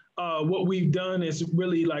so what we've done is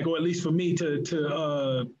really, like, or at least for me,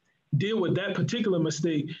 to deal with that particular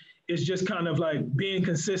mistake, is just kind of like being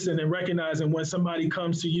consistent and recognizing when somebody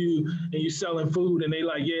comes to you and you're selling food and they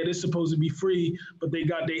like, yeah, this is supposed to be free, but they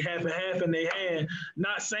got their half and half in their hand,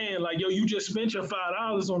 not saying like, yo, you just spent your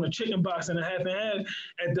 $5 on a chicken box and a half and half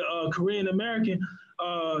at the Korean American,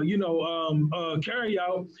 carry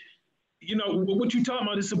out. you know, what you're talking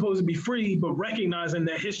about is supposed to be free, but recognizing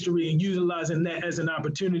that history and utilizing that as an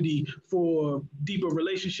opportunity for deeper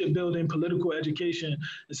relationship building, political education.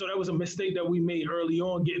 And so that was a mistake that we made early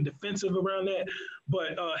on, getting defensive around that,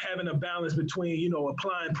 but having a balance between, you know,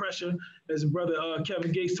 applying pressure, as brother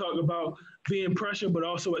Kevin Gates talked about, being pressure, but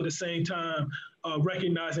also at the same time,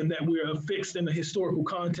 recognizing that we're fixed in a historical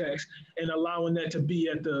context and allowing that to be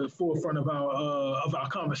at the forefront of our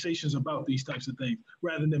conversations about these types of things,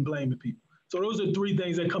 rather than blaming people. So those are three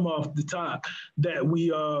things that come off the top that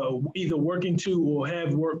we either working to or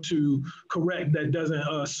have worked to correct that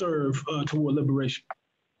doesn't serve toward liberation.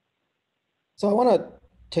 So I want to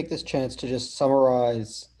take this chance to just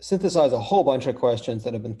synthesize a whole bunch of questions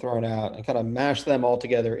that have been thrown out and kind of mash them all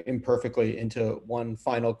together imperfectly into one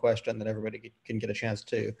final question that everybody can get a chance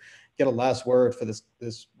to get a last word for this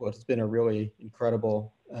what has been a really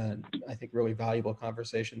incredible and I think really valuable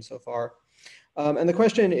conversation so far. And the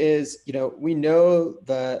question is, you know, we know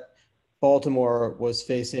that Baltimore was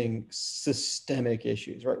facing systemic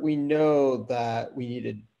issues, right? We know that we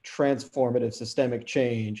needed transformative systemic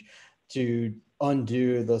change to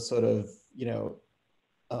undo the sort of, you know,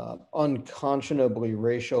 unconscionably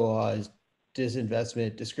racialized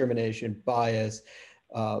disinvestment, discrimination, bias,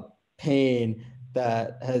 pain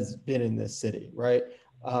that has been in this city, right?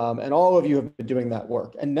 And all of you have been doing that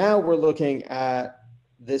work. And now we're looking at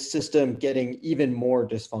this system getting even more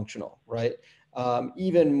dysfunctional, right?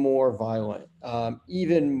 Even more violent,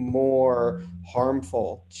 even more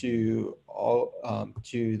harmful to all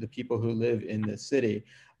to the people who live in this city.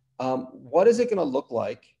 What is it going to look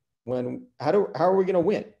like when? How are we going to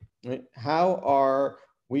win? Right? How are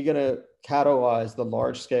we going to catalyze the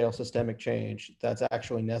large-scale systemic change that's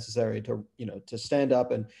actually necessary to, you know, to stand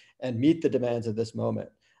up and meet the demands of this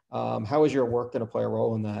moment? How is your work going to play a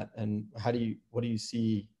role in that? And what do you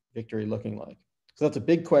see victory looking like? So that's a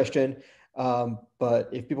big question. But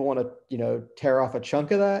if people want to, you know, tear off a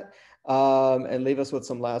chunk of that and leave us with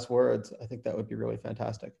some last words, I think that would be really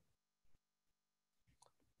fantastic.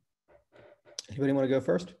 Anybody want to go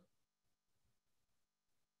first?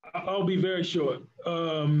 I'll be very short.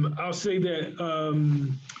 I'll say that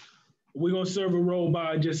we're going to serve a role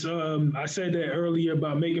by just, I said that earlier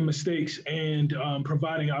about making mistakes and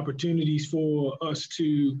providing opportunities for us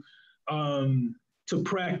to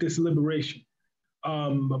practice liberation.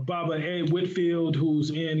 Baba Ed Whitfield,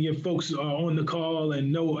 who's in, your folks are on the call and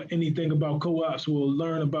know anything about co-ops will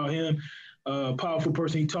learn about him. Powerful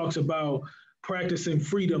person. He talks about practicing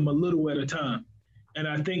freedom a little at a time. And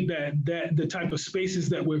I think that the type of spaces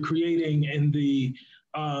that we're creating and the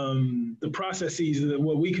processes,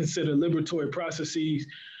 what we consider liberatory processes,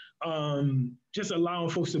 just allowing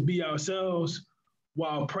folks to be ourselves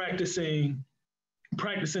while practicing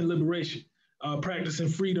liberation, practicing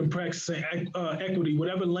freedom, practicing equity,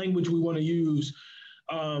 whatever language we want to use.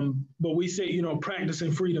 But we say, you know,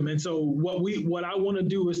 practicing freedom. And so what I want to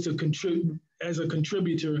do is to contribute as a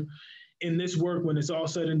contributor in this work, when it's all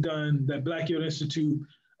said and done, that Black Youth Institute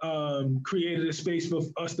created a space for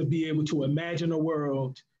us to be able to imagine a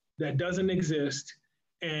world that doesn't exist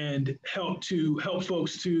and help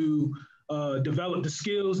folks to develop the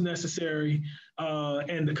skills necessary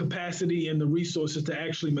and the capacity and the resources to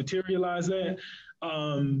actually materialize that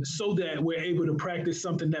so that we're able to practice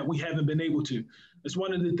something that we haven't been able to. It's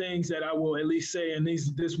one of the things that I will at least say, and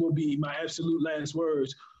this will be my absolute last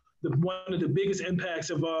words. One of the biggest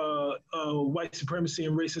impacts of white supremacy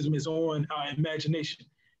and racism is on our imagination,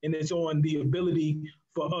 and it's on the ability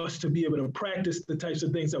for us to be able to practice the types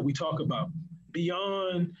of things that we talk about.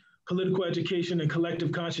 Beyond political education and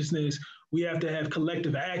collective consciousness, we have to have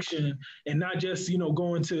collective action, and not just, you know,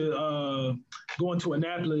 going to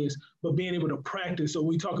Annapolis, but being able to practice. So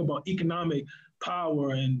we talk about economic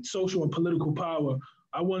power and social and political power.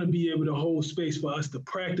 I want to be able to hold space for us to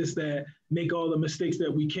practice that, make all the mistakes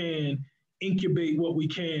that we can, incubate what we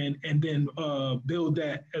can, and then build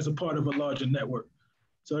that as a part of a larger network.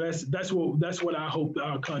 So that's what I hope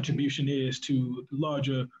our contribution is to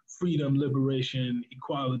larger freedom, liberation,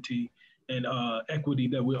 equality, and equity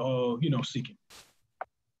that we're all, you know, seeking.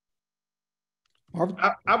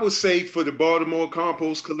 I would say for the Baltimore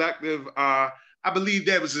Compost Collective, I believe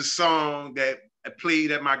there was a song that I played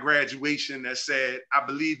at my graduation that said, I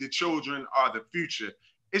believe the children are the future.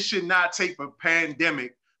 It should not take a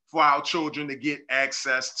pandemic for our children to get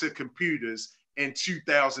access to computers in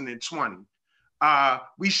 2020.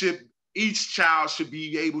 Each child should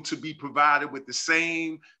be able to be provided with the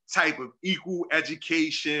same type of equal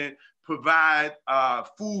education, provide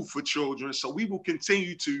food for children. So we will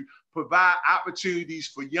continue to provide opportunities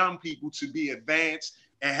for young people to be advanced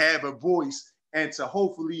and have a voice, and to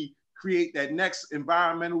hopefully create that next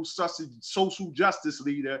environmental social justice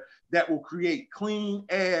leader that will create clean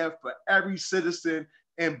air for every citizen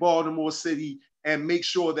in Baltimore City and make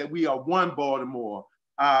sure that we are one Baltimore,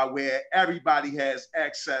 where everybody has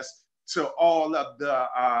access to all of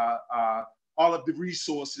the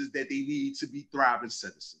resources that they need to be thriving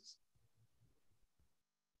citizens.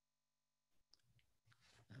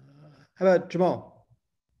 How about Jamal?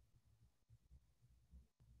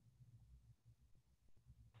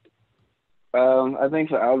 I think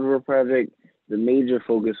for Algebra Project, the major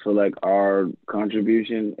focus for like our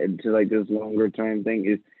contribution to like this longer term thing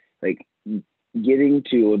is like getting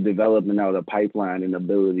to or developing out a pipeline and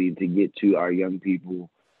ability to get to our young people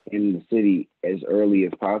in the city as early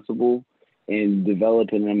as possible, and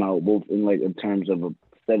developing them out both in like in terms of a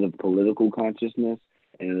set of political consciousness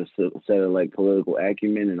and a set of like political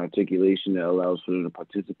acumen and articulation that allows for them to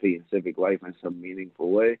participate in civic life in some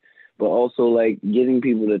meaningful way, but also like getting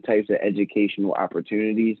people the types of educational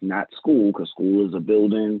opportunities, not school, because school is a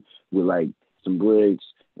building with like some bricks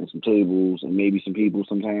and some tables and maybe some people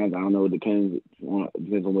sometimes, I don't know, it depends on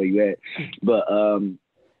where you're at, but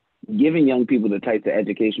giving young people the types of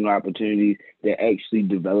educational opportunities that actually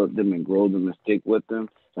develop them and grow them and stick with them.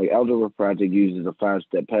 Like Algebra Project uses a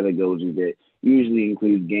 5-step pedagogy that usually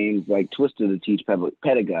includes games like Twister to teach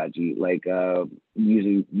pedagogy, like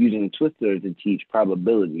using a Twister to teach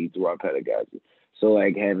probability through our pedagogy. So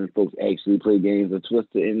like having folks actually play games of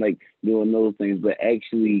Twister and like doing those things, but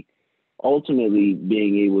actually ultimately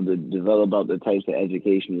being able to develop out the types of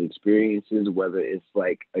educational experiences, whether it's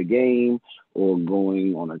like a game or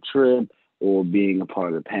going on a trip or being a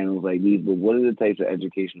part of panels like these, but what are the types of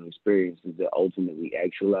educational experiences that ultimately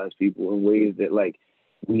actualize people in ways that like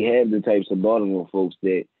we have the types of Baltimore folks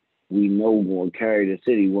that we know going to carry the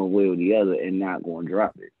city one way or the other and not going to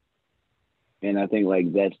drop it. And I think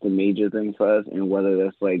like that's the major thing for us, and whether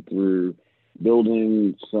that's like through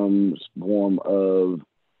building some form of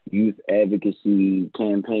youth advocacy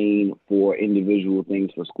campaign for individual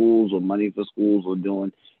things for schools or money for schools or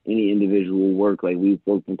doing any individual work. Like we've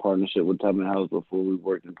worked in partnership with Tubman House before, we've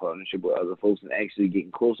worked in partnership with other folks and actually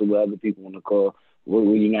getting closer with other people on the call, work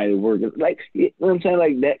with United Workers, like, you know what I'm saying,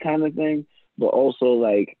 like that kind of thing. But also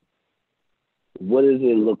like, what does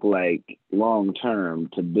it look like long term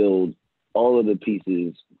to build all of the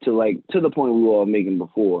pieces to like, to the point we were all making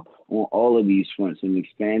before on all of these fronts and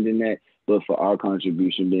expanding that, but for our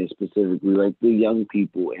contribution being specifically like the young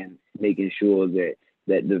people and making sure that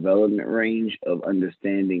that development range of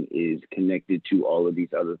understanding is connected to all of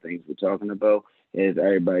these other things we're talking about as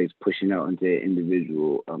everybody's pushing out into their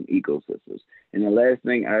individual ecosystems. And the last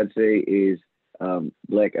thing I'd say is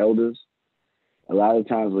Black elders. A lot of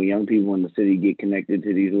times when young people in the city get connected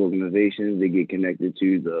to these organizations, they get connected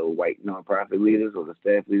to the white nonprofit leaders or the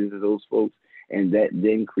staff leaders of those folks. And that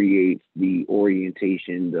then creates the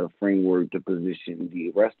orientation, the framework, the position, the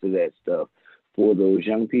rest of that stuff for those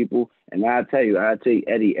young people. And I tell you, I take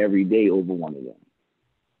Eddie every day over one of them.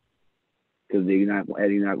 Because Eddie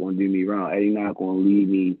not going to do me wrong. Eddie not going to lead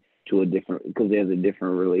me to a different, because there's a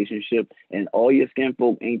different relationship. And all your skin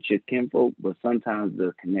folk ain't your kin folk, but sometimes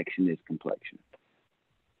the connection is complexion.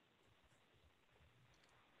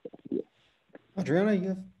 Yeah. Adriana, you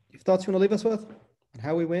have thoughts you want to leave us with on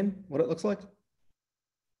how we win, what it looks like?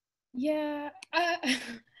 Yeah,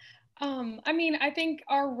 I mean, I think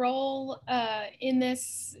our role in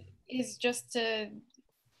this is just to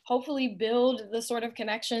hopefully build the sort of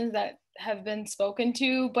connections that have been spoken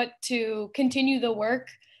to, but to continue the work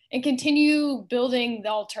and continue building the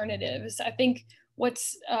alternatives. I think what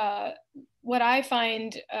I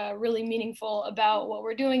find really meaningful about what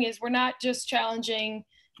we're doing is we're not just challenging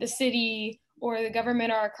the city or the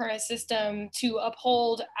government or our current system to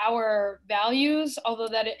uphold our values, although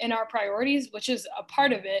that in our priorities, which is a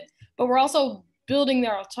part of it, but we're also building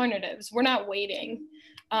their alternatives. We're not waiting.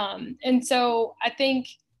 And so I think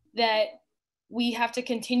that we have to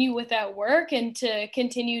continue with that work and to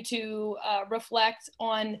continue to reflect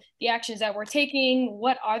on the actions that we're taking.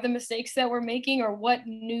 What are the mistakes that we're making, or what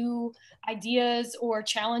new ideas or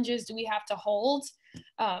challenges do we have to hold?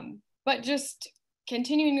 But just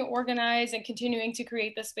continuing to organize and continuing to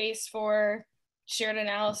create the space for shared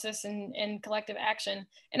analysis and collective action.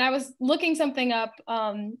 And I was looking something up,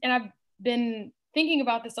 and I've been thinking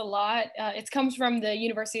about this a lot. It comes from the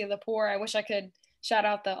University of the Poor. I wish I could shout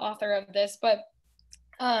out the author of this, but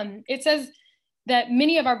it says that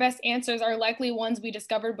many of our best answers are likely ones we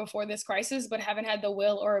discovered before this crisis, but haven't had the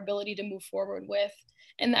will or ability to move forward with.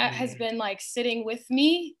 And that has been like sitting with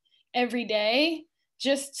me every day,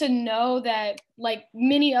 just to know that like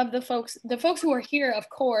many of the folks who are here, of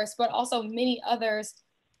course, but also many others,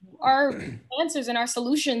 our answers and our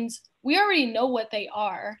solutions we already know what they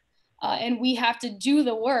are. And we have to do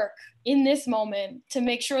the work in this moment to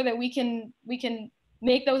make sure that we can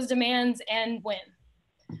make those demands and win.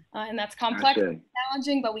 And that's complex and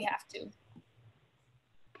challenging, but we have to.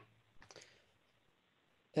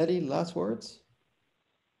 Eddie, last words?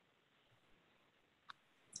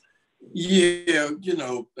 Yeah,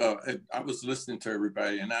 I was listening to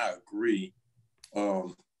everybody and I agree.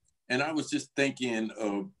 And I was just thinking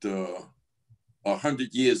of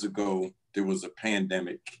 100 years ago, there was a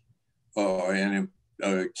pandemic and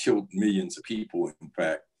it killed millions of people, in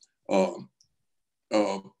fact.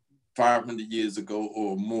 500 years ago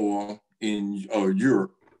or more in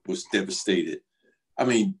Europe was devastated. I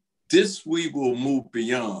mean, this we will move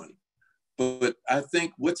beyond. But I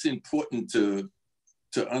think what's important to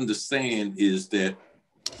understand is that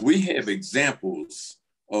we have examples,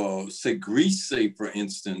 say Greece, for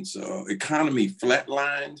instance, economy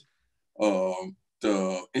flatlined,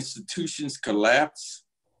 the institutions collapsed,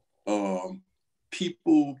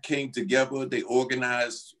 people came together, they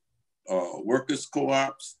organized workers'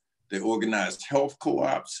 co-ops, they organized health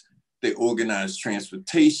co-ops, they organized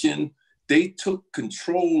transportation, they took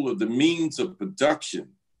control of the means of production.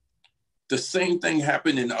 The same thing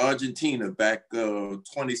happened in Argentina back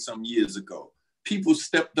 20-some years ago. People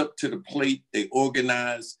stepped up to the plate, they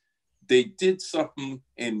organized, they did something,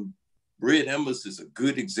 and Red Embers is a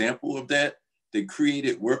good example of that. They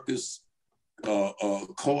created workers'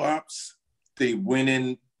 co-ops. They went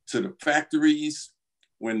into the factories.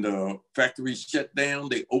 When the factories shut down,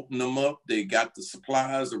 they opened them up. They got the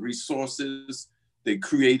supplies, the resources. They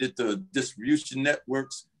created the distribution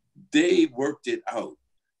networks. They worked it out.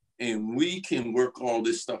 And we can work all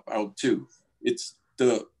this stuff out too. It's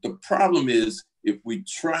the problem is if we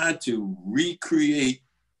try to recreate,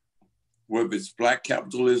 whether it's Black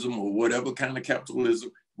capitalism or whatever kind of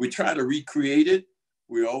capitalism, we try to recreate it,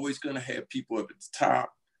 we're always gonna have people up at the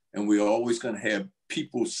top and we're always gonna have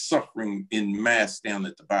people suffering in mass down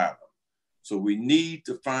at the bottom. So we need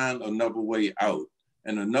to find another way out.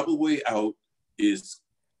 And another way out is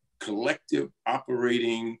collective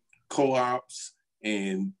operating co-ops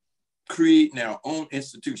and creating our own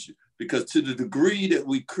institution. Because to the degree that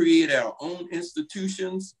we create our own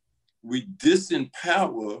institutions, we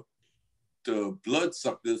disempower the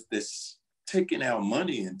bloodsuckers that's taking our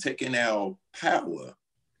money and taking our power.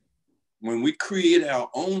 When we create our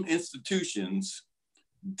own institutions,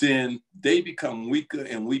 then they become weaker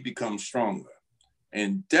and we become stronger.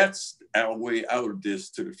 And that's our way out of this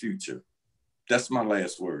to the future. That's my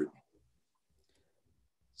last word.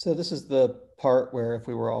 So this is the part where if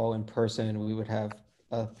we were all in person, we would have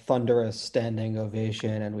a thunderous standing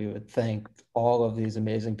ovation and we would thank all of these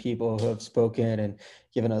amazing people who have spoken and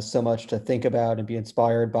given us so much to think about and be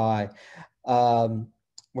inspired by.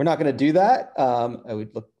 We're not going to do that. I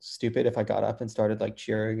would look stupid if I got up and started like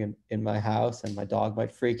cheering in my house, and my dog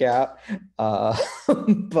might freak out.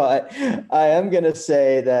 But I am going to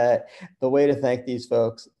say that the way to thank these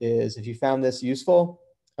folks is if you found this useful,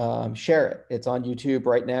 share it. It's on YouTube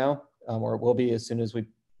right now, or it will be as soon as we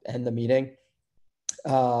end the meeting.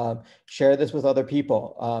 Share this with other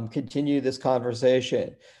people. Continue this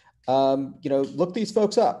conversation. Look these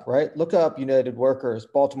folks up, right? Look up United Workers,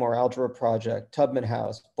 Baltimore Algebra Project, Tubman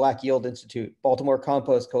House, Black Yield Institute, Baltimore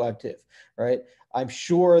Compost Collective, right? I'm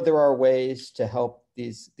sure there are ways to help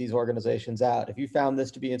these organizations out. If you found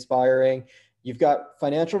this to be inspiring, you've got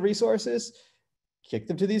financial resources, kick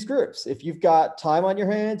them to these groups. If you've got time on your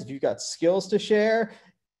hands, if you've got skills to share,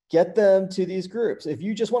 get them to these groups. If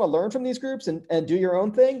you just want to learn from these groups and do your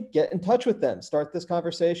own thing, get in touch with them, start this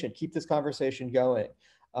conversation, keep this conversation going.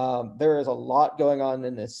 There is a lot going on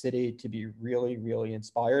in this city to be really, really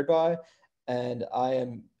inspired by. And I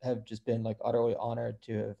have just been like utterly honored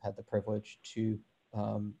to have had the privilege to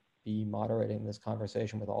be moderating this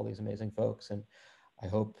conversation with all these amazing folks. And I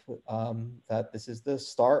hope that this is the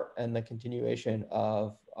start and the continuation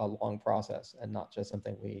of a long process and not just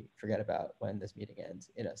something we forget about when this meeting ends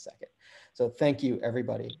in a second. So thank you,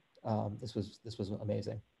 everybody. This was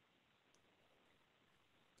amazing.